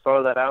I'm going to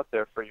throw that out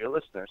there for your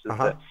listeners, is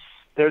that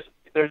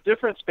there's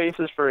different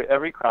spaces for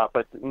every crop,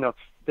 but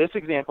this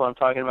example I'm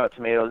talking about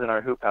tomatoes in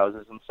our hoop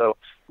houses. And so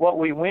what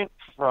we went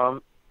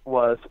from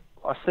was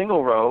a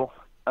single row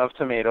of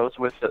tomatoes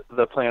with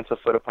the plants a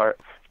foot apart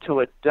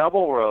to a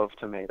double row of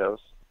tomatoes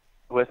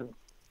with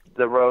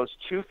the rows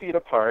 2 feet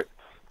apart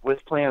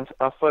with plants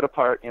a foot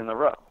apart in the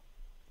row.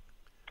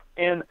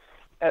 And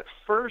at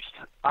first,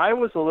 I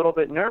was a little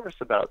bit nervous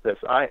about this.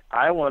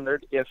 I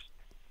wondered if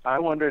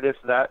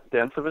that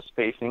dense of a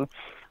spacing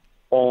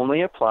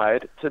only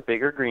applied to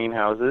bigger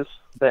greenhouses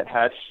that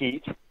had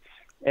heat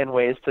and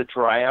ways to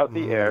dry out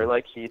the air,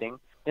 like heating.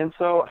 And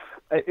so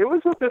it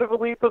was a bit of a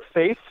leap of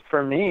faith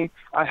for me.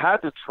 I had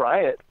to try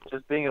it,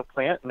 just being a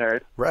plant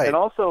nerd. Right. And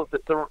also,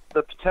 the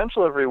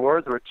potential of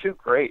rewards were too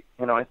great.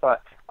 I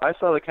thought, I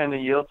saw the kind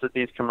of yields that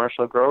these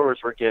commercial growers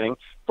were getting.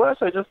 Plus,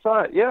 I just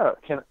thought,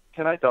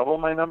 can I double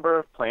my number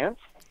of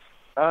plants?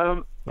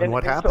 And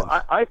what happened?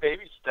 So I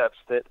baby steps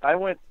that. I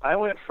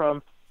went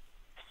from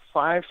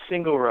 5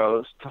 single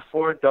rows to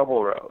 4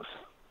 double rows.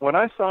 When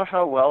I saw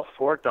how well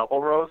 4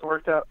 double rows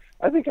worked out,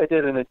 I think I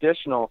did an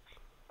additional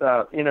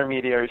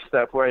intermediary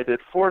step where I did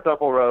 4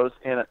 double rows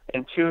and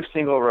 2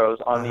 single rows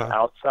on the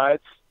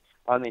outsides,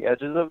 on the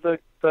edges of the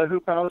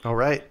hoop house. All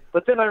right.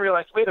 But then I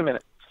realized, wait a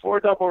minute, 4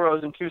 double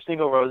rows and 2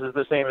 single rows is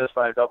the same as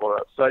 5 double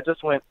rows. So I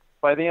just went,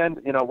 by the end,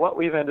 what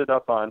we've ended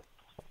up on,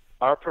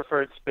 our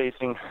preferred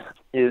spacing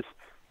is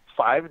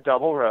 5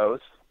 double rows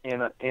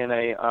in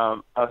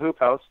a hoop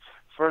house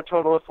for a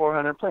total of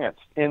 400 plants.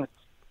 And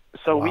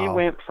So Wow. we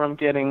went from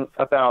getting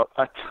about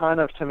a ton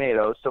of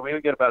tomatoes. So we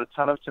would get about a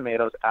ton of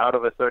tomatoes out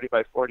of a 30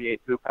 by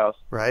 48 hoop house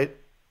Right?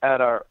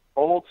 at our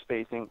old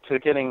spacing to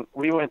getting,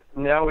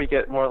 now we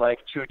get more like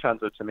 2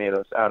 tons of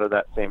tomatoes out of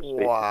that same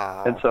spacing.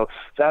 Wow. And so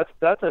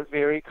that's a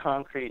very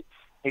concrete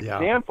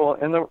example.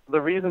 And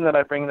the reason that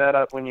I bring that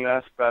up when you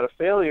ask about a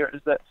failure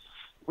is that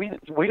we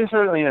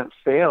certainly didn't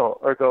fail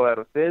or go out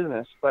of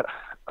business, but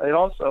it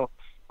also,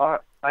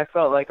 I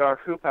felt like our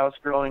hoop house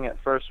growing at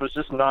first was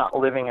just not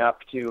living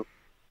up to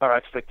our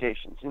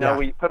expectations.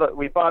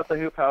 We bought the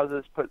hoop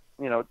houses, put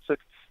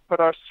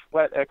our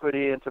sweat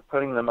equity into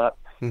putting them up,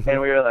 and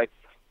we were like,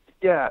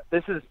 yeah,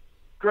 this is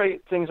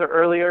great. Things are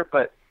earlier,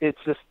 but it's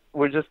just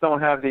we just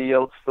don't have the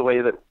yields the way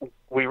that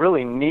we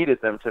really needed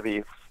them to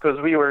be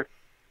because we were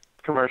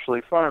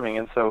commercially farming.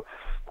 And so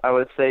I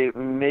would say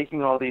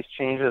making all these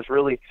changes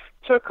really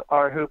took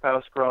our hoop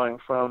house growing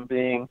from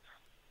being,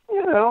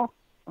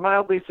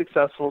 mildly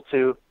successful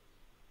to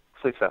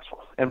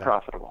successful and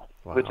profitable,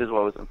 which is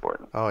what was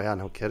important. Oh, yeah,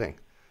 no kidding.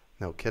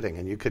 No kidding.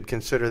 And you could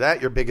consider that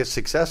your biggest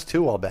success,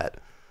 too, I'll bet.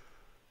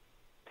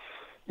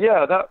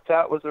 Yeah,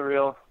 that was a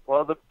real,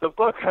 well, the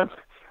book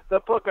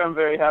I'm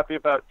very happy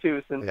about,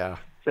 too,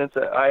 since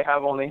I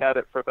have only had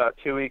it for about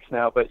 2 weeks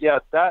now. But, yeah,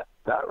 that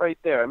right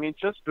there, I mean,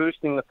 just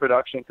boosting the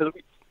production, because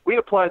we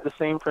applied the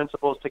same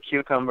principles to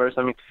cucumbers.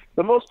 I mean,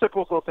 the most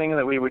typical thing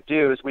that we would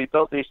do is we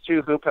built these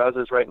 2 hoop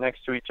houses right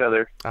next to each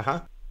other,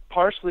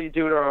 partially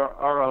due to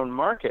our own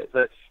market.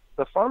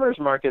 The farmers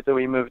market that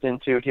we moved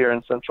into here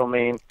in central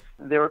Maine,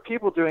 there were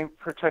people doing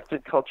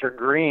protected culture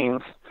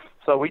greens.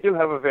 So we do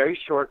have a very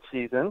short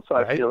season. So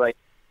I feel like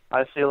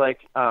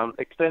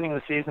extending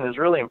the season is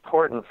really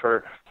important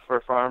for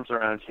farms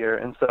around here.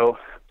 And so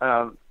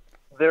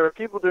there were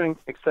people doing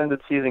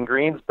extended season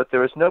greens, but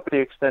there was nobody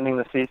extending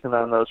the season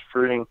on those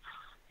fruiting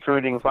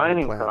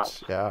vining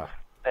crops. Yeah.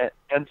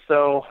 And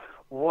so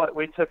what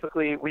we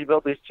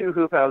built these 2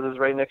 hoop houses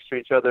right next to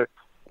each other,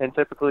 and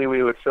typically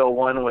we would fill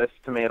one with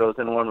tomatoes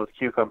and one with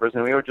cucumbers,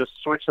 and we would just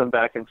switch them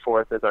back and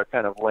forth as our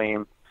kind of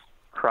lame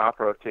crop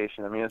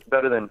rotation. I mean,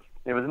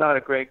 it was not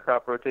a great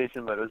crop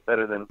rotation, but it was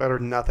better than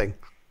nothing.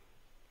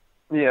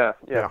 Yeah,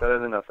 better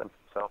than nothing.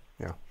 So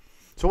yeah.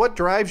 So what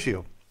drives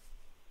you?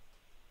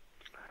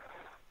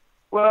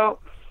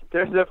 Well,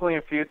 there's definitely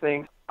a few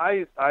things.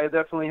 I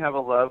definitely have a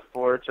love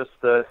for just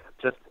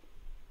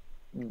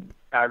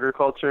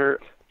agriculture.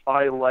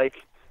 I like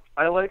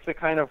the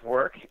kind of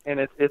work, and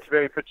it's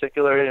very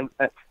particular. And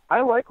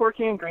I like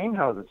working in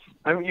greenhouses.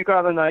 I mean, you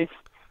got a nice,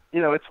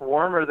 it's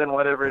warmer than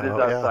whatever it is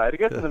outside. I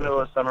guess in the middle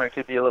of summer it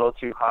could be a little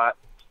too hot.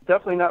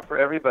 Definitely not for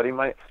everybody.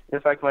 In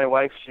fact, my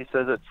wife, she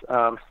says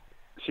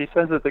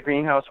that the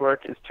greenhouse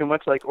work is too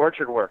much like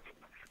orchard work,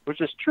 which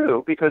is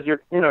true because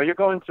you're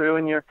going through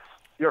and you're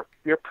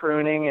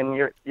pruning and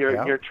you're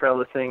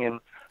trellising.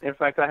 And in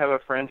fact, I have a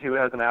friend who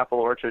has an apple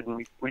orchard,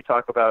 and we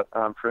talk about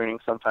pruning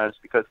sometimes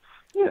because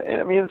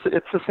I mean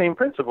it's the same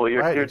principle.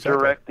 You're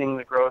directing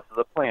the growth of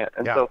the plant.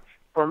 And so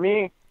for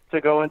me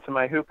to go into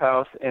my hoop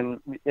house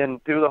and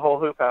do the whole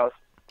hoop house,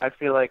 I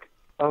feel like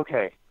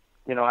okay,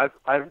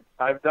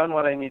 I've done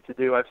what I need to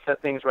do. I've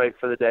set things right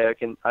for the day.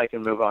 I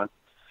can move on.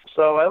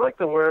 So I like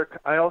the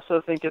work. I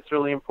also think it's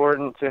really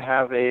important to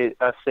have a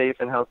safe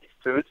and healthy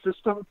food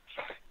system.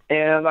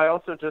 And I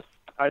also just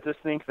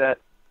think that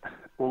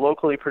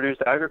locally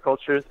produced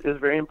agriculture is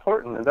very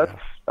important. And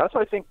that's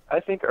why I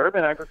think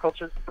urban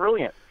agriculture is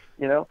brilliant.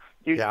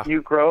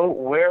 You grow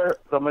where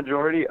the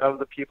majority of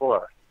the people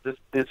are.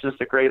 It's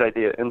just a great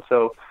idea. And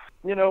so,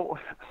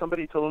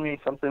 somebody told me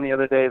something the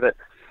other day that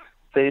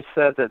they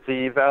said that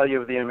the value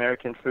of the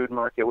American food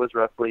market was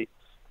roughly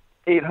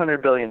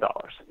 $800 billion.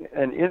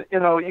 And,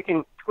 you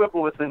can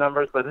quibble with the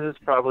numbers, but this is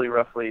probably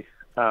roughly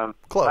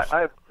close.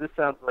 This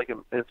sounds like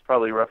it's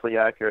probably roughly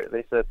accurate.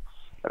 They said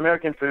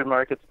American food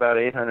market's about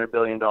 $800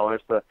 billion.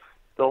 The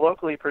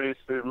locally produced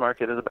food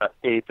market is about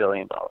 $8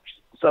 billion.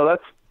 So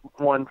that's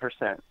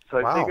 1%.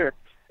 So I figure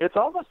it's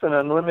almost an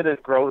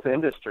unlimited growth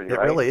industry, right?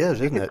 It really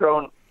is, isn't it?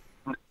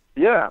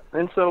 Yeah.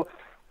 And so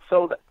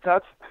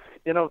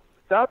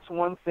that's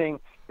one thing.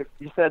 If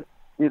you said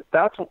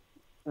that's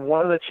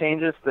one of the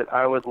changes that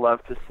I would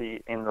love to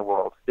see in the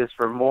world is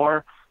for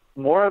more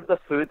of the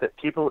food that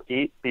people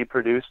eat be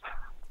produced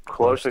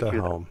closer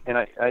to home. Them.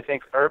 And I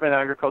think urban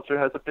agriculture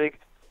has a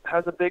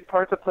big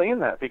part to play in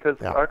that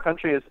because our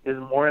country is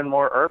more and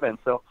more urban.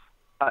 So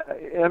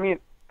I mean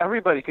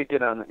everybody could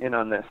get in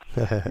on this.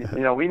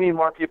 We need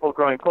more people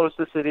growing close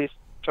to cities,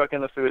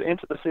 trucking the food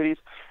into the cities.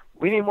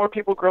 We need more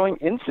people growing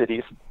in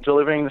cities,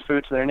 delivering the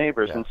food to their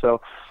neighbors. And so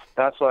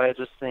that's why I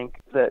just think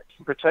that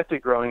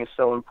protected growing is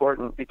so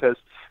important because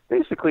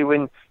basically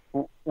when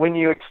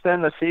you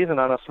extend the season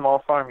on a small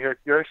farm,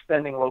 you're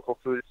extending local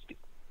food.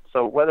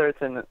 So whether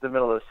it's in the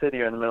middle of the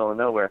city or in the middle of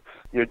nowhere,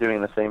 you're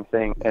doing the same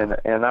thing. And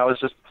that was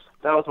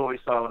what we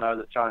saw when I was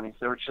at Johnny's.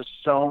 There was just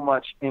so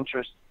much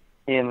interest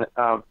in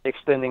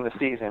extending the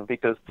season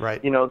because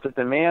the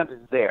demand is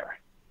there.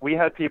 We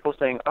had people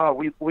saying, "Oh,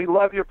 we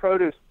love your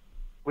produce.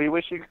 We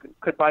wish you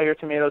could buy your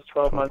tomatoes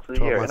 12 months of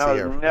the year." And I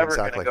was never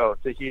going to go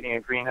to heating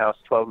a greenhouse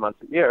 12 months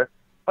a year.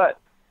 But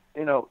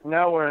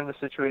now we're in the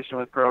situation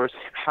with growers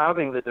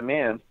having the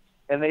demand,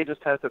 and they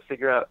just have to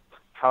figure out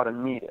how to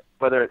meet it,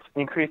 whether it's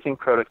increasing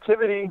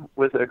productivity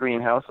with a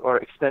greenhouse or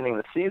extending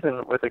the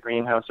season with a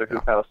greenhouse or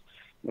hoop house.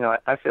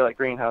 I feel like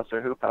greenhouse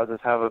or hoop houses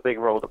have a big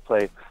role to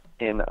play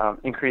in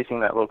increasing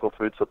that local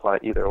food supply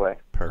either way.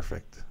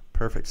 Perfect.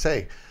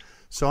 Say,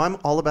 so I'm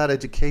all about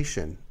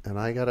education, and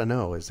I got to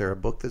know, is there a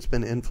book that's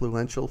been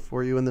influential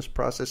for you in this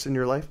process in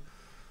your life?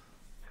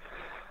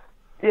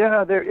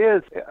 Yeah, there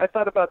is. I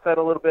thought about that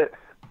a little bit.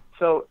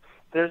 So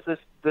there's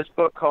this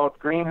book called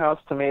Greenhouse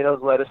Tomatoes,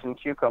 Lettuce, and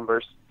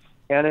Cucumbers,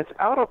 and it's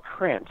out of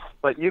print,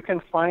 but you can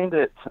find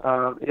it.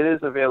 It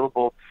is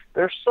available.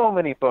 There's so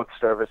many book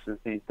services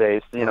these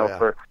days,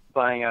 for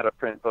buying out of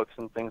print books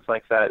and things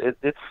like that.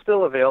 It's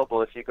still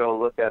available if you go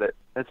look at it.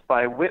 It's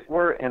by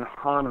Whitwer and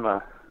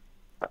Honma,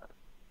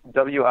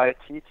 Wittwer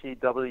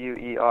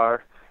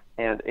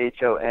and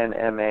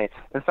Honma.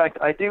 In fact,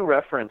 I do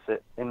reference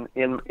it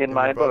in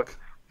my book.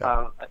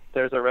 Yeah.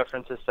 There's a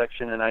references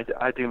section, and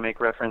I do make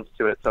reference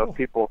to it. So if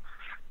people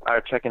are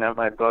checking out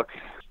my book,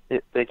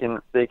 they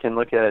can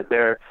look at it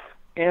there.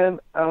 And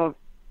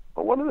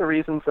one of the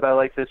reasons that I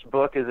like this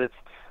book is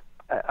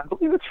I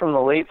believe it's from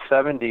the late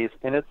 70s,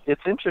 and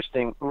it's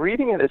interesting.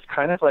 Reading it is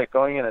kind of like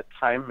going in a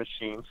time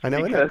machine. I know,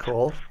 isn't that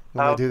cool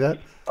when they do that?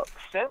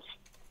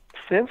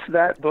 Since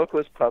that book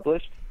was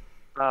published,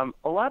 a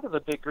lot of the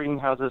big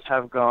greenhouses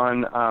have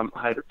gone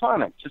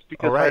hydroponic, just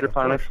because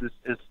hydroponics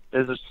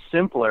is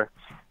simpler.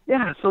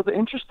 Yeah, so the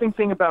interesting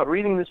thing about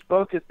reading this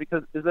book is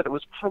that it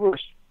was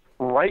published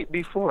right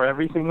before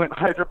everything went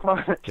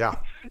hydroponic. Yeah.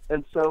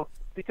 And so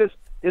because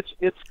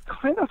it's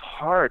kind of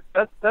hard.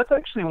 That's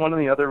actually one of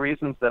the other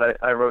reasons that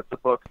I wrote the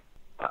book.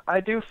 I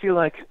do feel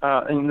like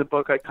in the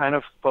book I kind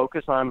of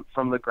focus on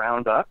from the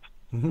ground up.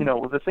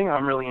 Mm-hmm. The thing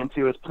I'm really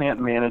into is plant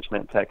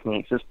management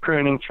techniques, is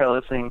pruning,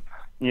 trellising,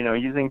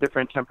 using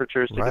different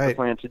temperatures to get the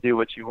plant to do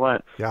what you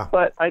want. Yeah.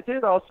 But I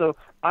did also,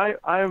 I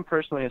am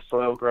personally a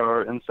soil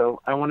grower, and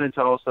so I wanted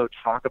to also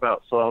talk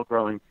about soil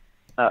growing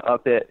a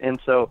bit. And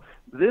so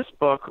this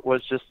book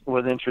was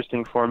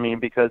interesting for me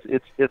because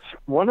it's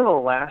one of the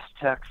last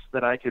texts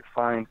that I could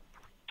find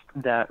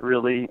that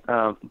really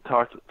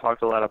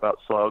talked a lot about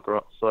soil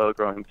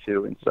growing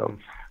too. And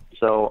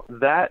so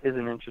that is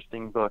an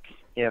interesting book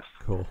if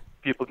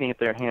people can get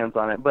their hands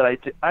on it. But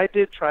I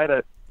did try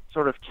to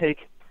sort of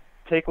take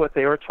what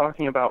they were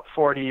talking about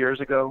 40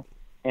 years ago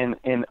and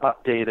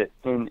update it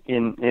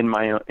in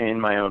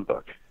my own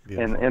book.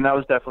 And that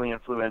was definitely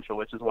influential,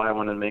 which is why I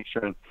wanted to make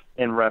sure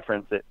and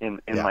reference it in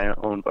my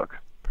own book.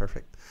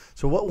 Perfect.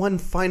 So what one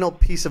final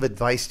piece of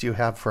advice do you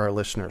have for our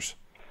listeners?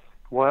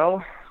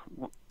 Well,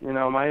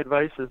 my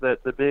advice is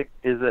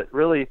that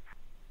really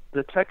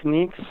the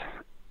techniques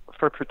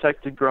for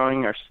protected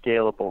growing are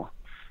scalable.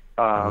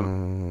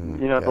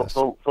 Yes.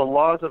 The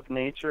laws of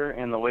nature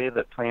and the way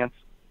that plants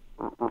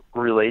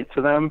relate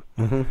to them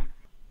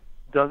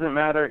doesn't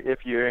matter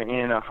if you're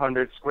in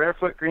 100 square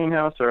foot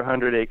greenhouse or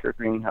 100 acre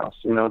greenhouse.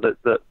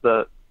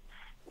 The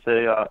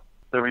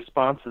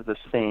response is the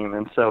same.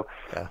 And so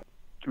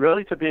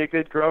really, to be a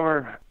good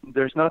grower,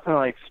 there's nothing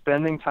like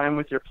spending time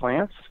with your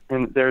plants,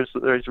 and there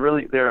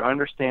are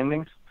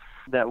understandings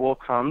that will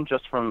come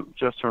just from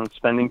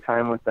spending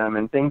time with them,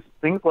 and things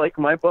like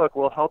my book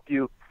will help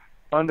you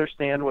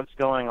understand what's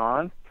going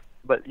on,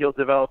 but you'll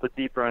develop a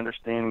deeper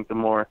understanding the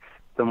more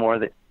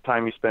the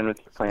time you spend with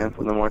your plants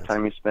and the more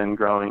time you spend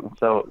growing.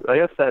 So I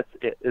guess that's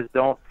it, is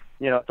don't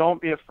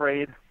be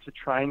afraid to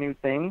try new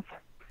things.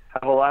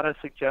 Have a lot of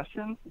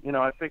suggestions.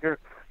 I figure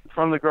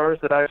from the growers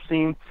that I've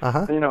seen,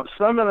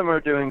 some of them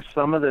are doing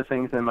some of the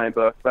things in my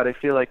book, but I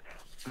feel like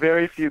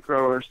very few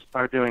growers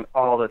are doing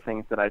all the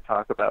things that I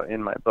talk about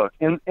in my book.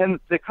 And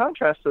the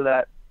contrast to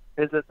that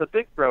is that the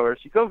big growers,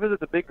 you go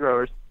visit the big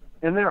growers,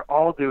 and they're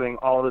all doing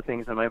all the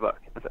things in my book.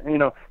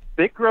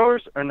 Big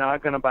growers are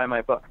not going to buy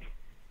my book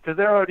because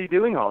they're already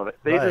doing all of it.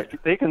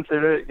 They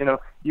consider it,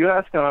 you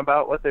ask them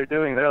about what they're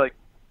doing, they're like,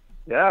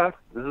 yeah,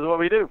 this is what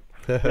we do.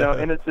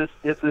 And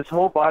it's this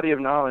whole body of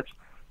knowledge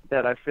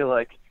that I feel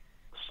like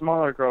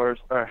smaller growers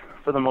are,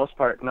 for the most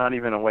part, not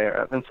even aware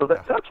of. And so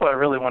that's why I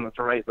really wanted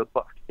to write the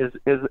book, is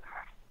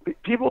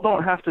people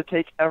don't have to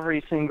take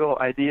every single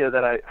idea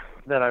that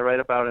I write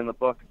about in the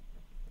book.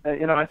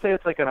 I say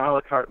it's like an a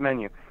la carte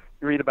menu.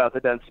 You read about the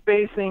dense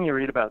spacing, you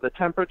read about the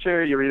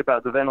temperature, you read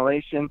about the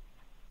ventilation.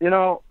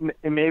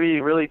 Maybe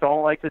you really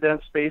don't like the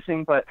dense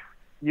spacing, but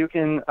you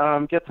can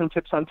get some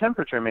tips on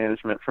temperature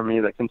management from me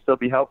that can still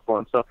be helpful.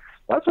 And so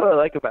that's what I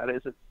like about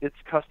it, is it's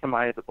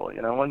customizable.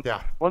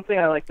 One thing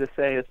I like to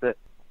say is that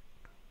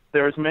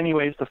there are as many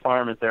ways to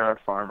farm as there are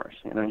farmers.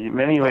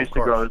 Many ways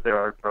to grow as there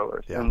are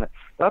growers. Yeah. And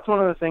that's one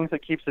of the things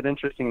that keeps it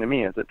interesting to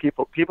me, is that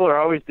people are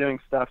always doing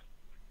stuff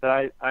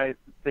that I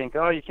think,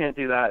 oh, you can't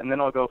do that, and then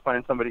I'll go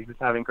find somebody who's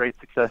having great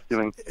success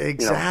doing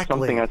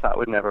something I thought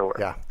would never work.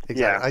 Yeah,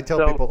 exactly. Yeah. I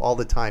tell people all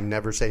the time,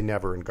 never say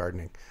never in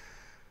gardening.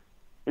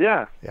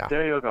 Yeah.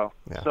 There you go.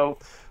 Yeah. So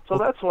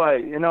that's why,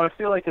 I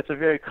feel like it's a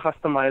very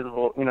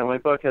customizable, my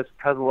book has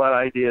a lot of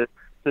ideas,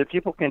 so that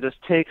people can just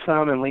take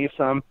some and leave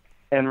some.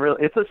 And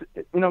really,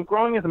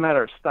 growing is a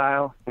matter of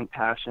style and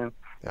passion,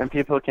 and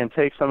people can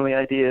take some of the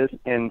ideas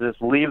and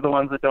just leave the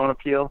ones that don't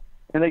appeal,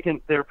 and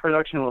their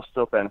production will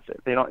still benefit.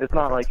 It's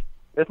not like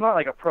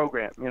a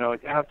program. You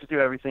have to do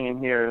everything in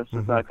here. It's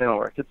just not going to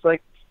work. It's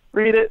like,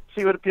 read it,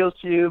 see what appeals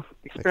to you,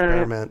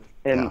 experiment.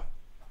 And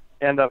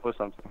end up with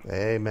something.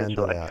 Amen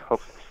to that.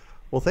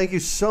 Well, thank you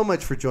so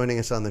much for joining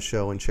us on the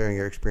show and sharing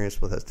your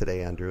experience with us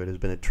today, Andrew. It has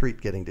been a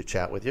treat getting to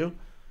chat with you.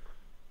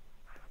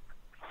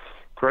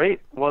 Great.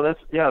 Well, this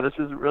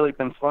has really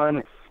been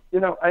fun.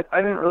 I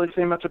didn't really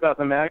say much about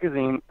the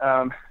magazine.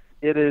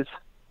 It is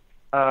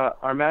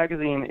our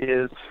magazine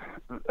is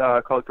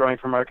called Growing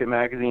for Market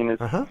Magazine.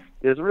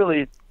 Is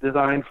really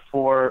designed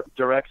for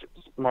direct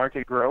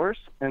market growers,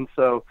 and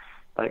so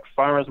like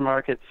farmers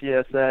market,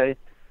 CSA.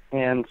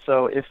 And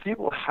so if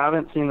people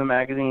haven't seen the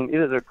magazine, it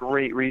is a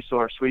great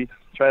resource. We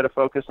try to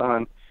focus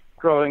on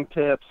growing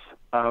tips,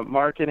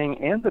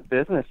 marketing, and the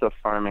business of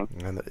farming.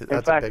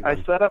 In fact,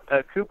 I set up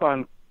a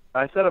coupon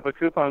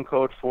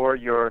code for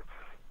your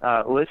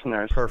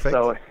listeners. Perfect.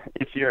 So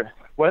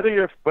whether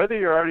you're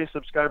already a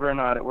subscriber or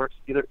not, it works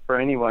either for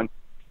anyone.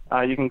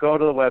 You can go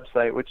to the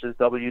website, which is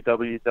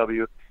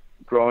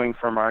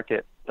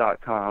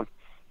www.growingformarket.com,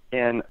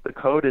 and the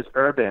code is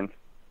URBAN.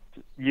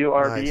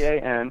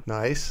 URBAN.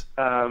 Nice.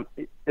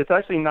 It's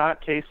actually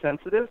not case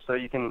sensitive, so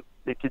you could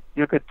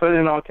put it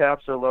in all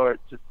caps or lower.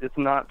 It's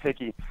not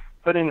picky.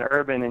 Put in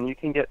URBAN, and you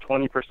can get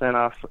 20%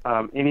 off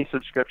any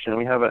subscription.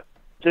 We have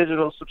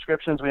digital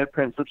subscriptions. We have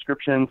print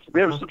subscriptions.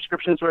 We have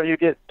subscriptions where you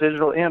get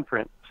digital and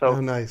print.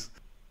 So nice.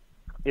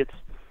 It's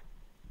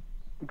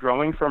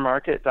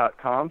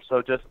growingformarket.com.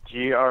 So just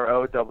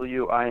GROWING.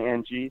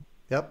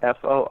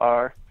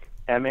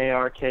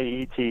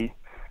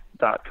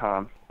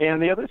 FORMARKET.com.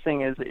 And the other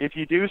thing is, if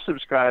you do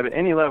subscribe at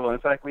any level, in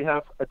fact, we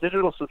have a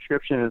digital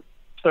subscription is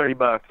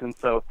 $30, and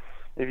so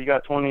if you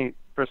got 20%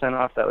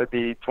 off, that would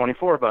be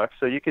 $24.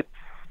 So you could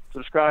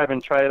subscribe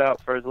and try it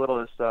out for as little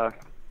as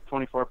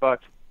 $24.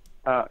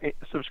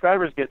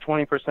 Subscribers get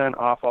 20%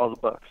 off all the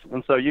books,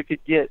 and so you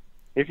could get,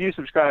 if you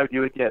subscribed,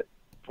 you would get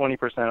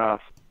 20%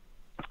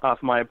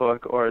 off my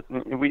book. Or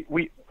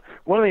we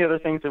one of the other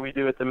things that we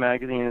do at the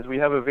magazine is we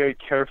have a very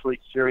carefully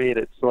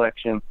curated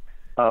selection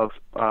of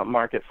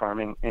market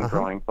farming and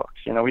growing books.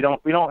 We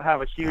don't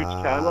have a huge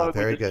catalog.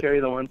 We just carry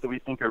the ones that we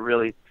think are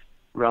really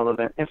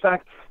relevant. In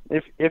fact,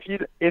 if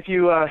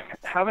you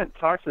haven't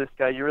talked to this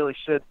guy, you really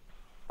should.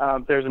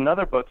 There's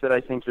another book that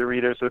I think your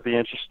readers would be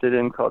interested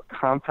in called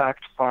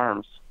Compact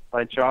Farms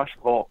by Josh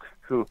Volk,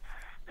 who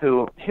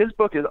his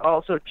book is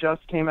also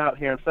just came out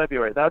here in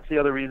February. That's the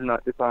other reason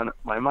it's on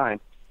my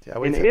mind.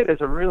 It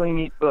is a really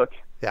neat book.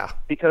 Yeah.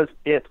 Because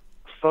it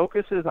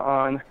focuses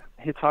on,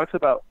 he talks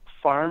about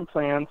farm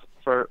plans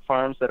for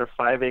farms that are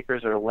 5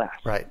 acres or less.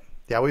 Right.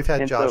 Yeah, we've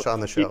had Josh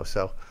on the show.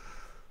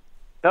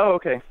 Oh,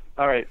 okay.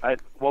 All right.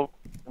 Well,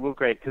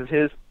 great, because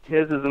his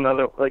is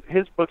another, like,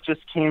 his book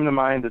just came to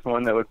mind as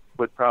one that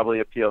would probably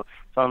appeal.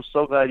 So I'm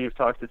so glad you've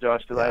talked to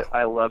Josh, because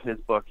I love his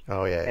book.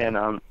 Oh, yeah.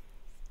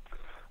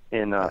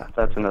 And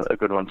that's a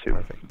good one, too.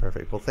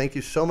 Perfect. Well, thank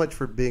you so much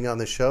for being on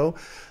the show.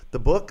 The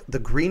book, The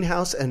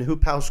Greenhouse and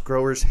Hoophouse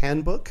Growers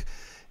Handbook,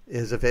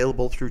 is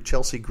available through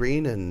Chelsea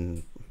Green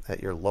and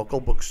at your local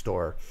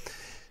bookstore.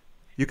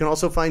 You can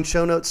also find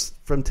show notes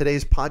from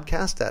today's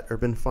podcast at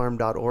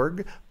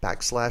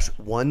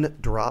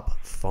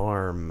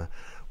urbanfarm.org/one-drop-farm.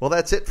 Well,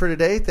 that's it for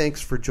today.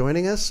 Thanks for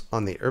joining us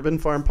on the Urban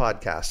Farm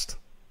Podcast.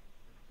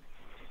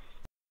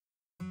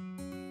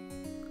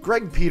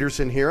 Greg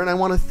Peterson here, and I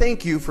want to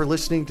thank you for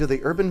listening to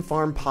the Urban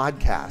Farm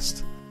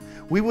Podcast.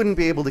 We wouldn't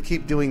be able to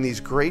keep doing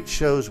these great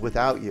shows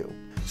without you.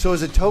 So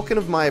as a token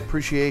of my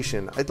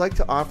appreciation, I'd like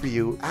to offer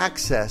you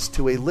access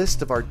to a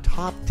list of our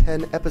top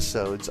 10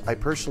 episodes I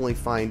personally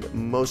find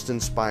most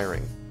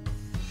inspiring.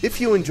 If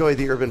you enjoy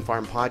the Urban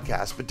Farm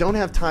Podcast but don't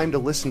have time to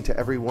listen to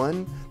every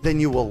one, then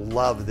you will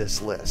love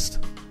this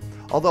list.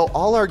 Although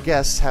all our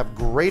guests have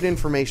great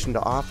information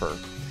to offer,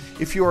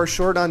 if you are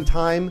short on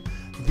time,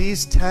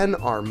 these 10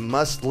 are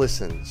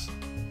must-listens.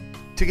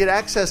 To get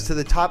access to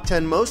the top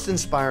 10 most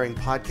inspiring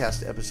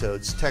podcast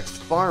episodes,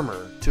 text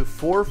FARMER to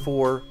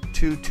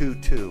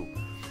 44222.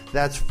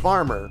 That's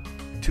FARMER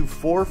to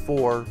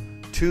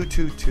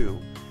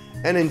 44222.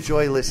 And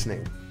enjoy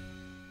listening.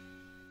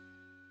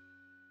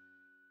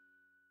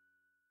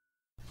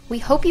 We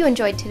hope you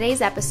enjoyed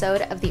today's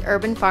episode of the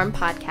Urban Farm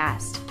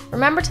Podcast.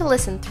 Remember to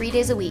listen 3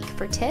 days a week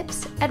for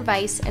tips,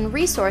 advice, and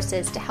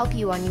resources to help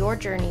you on your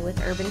journey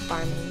with urban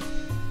farming.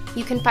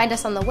 You can find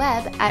us on the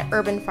web at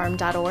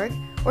urbanfarm.org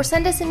or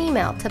send us an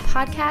email to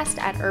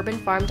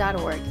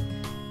podcast@urbanfarm.org.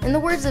 In the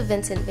words of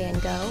Vincent van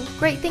Gogh,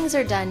 great things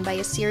are done by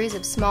a series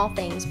of small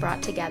things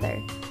brought together.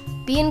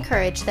 Be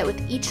encouraged that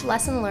with each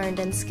lesson learned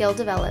and skill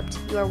developed,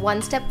 you are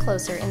one step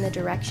closer in the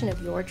direction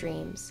of your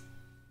dreams.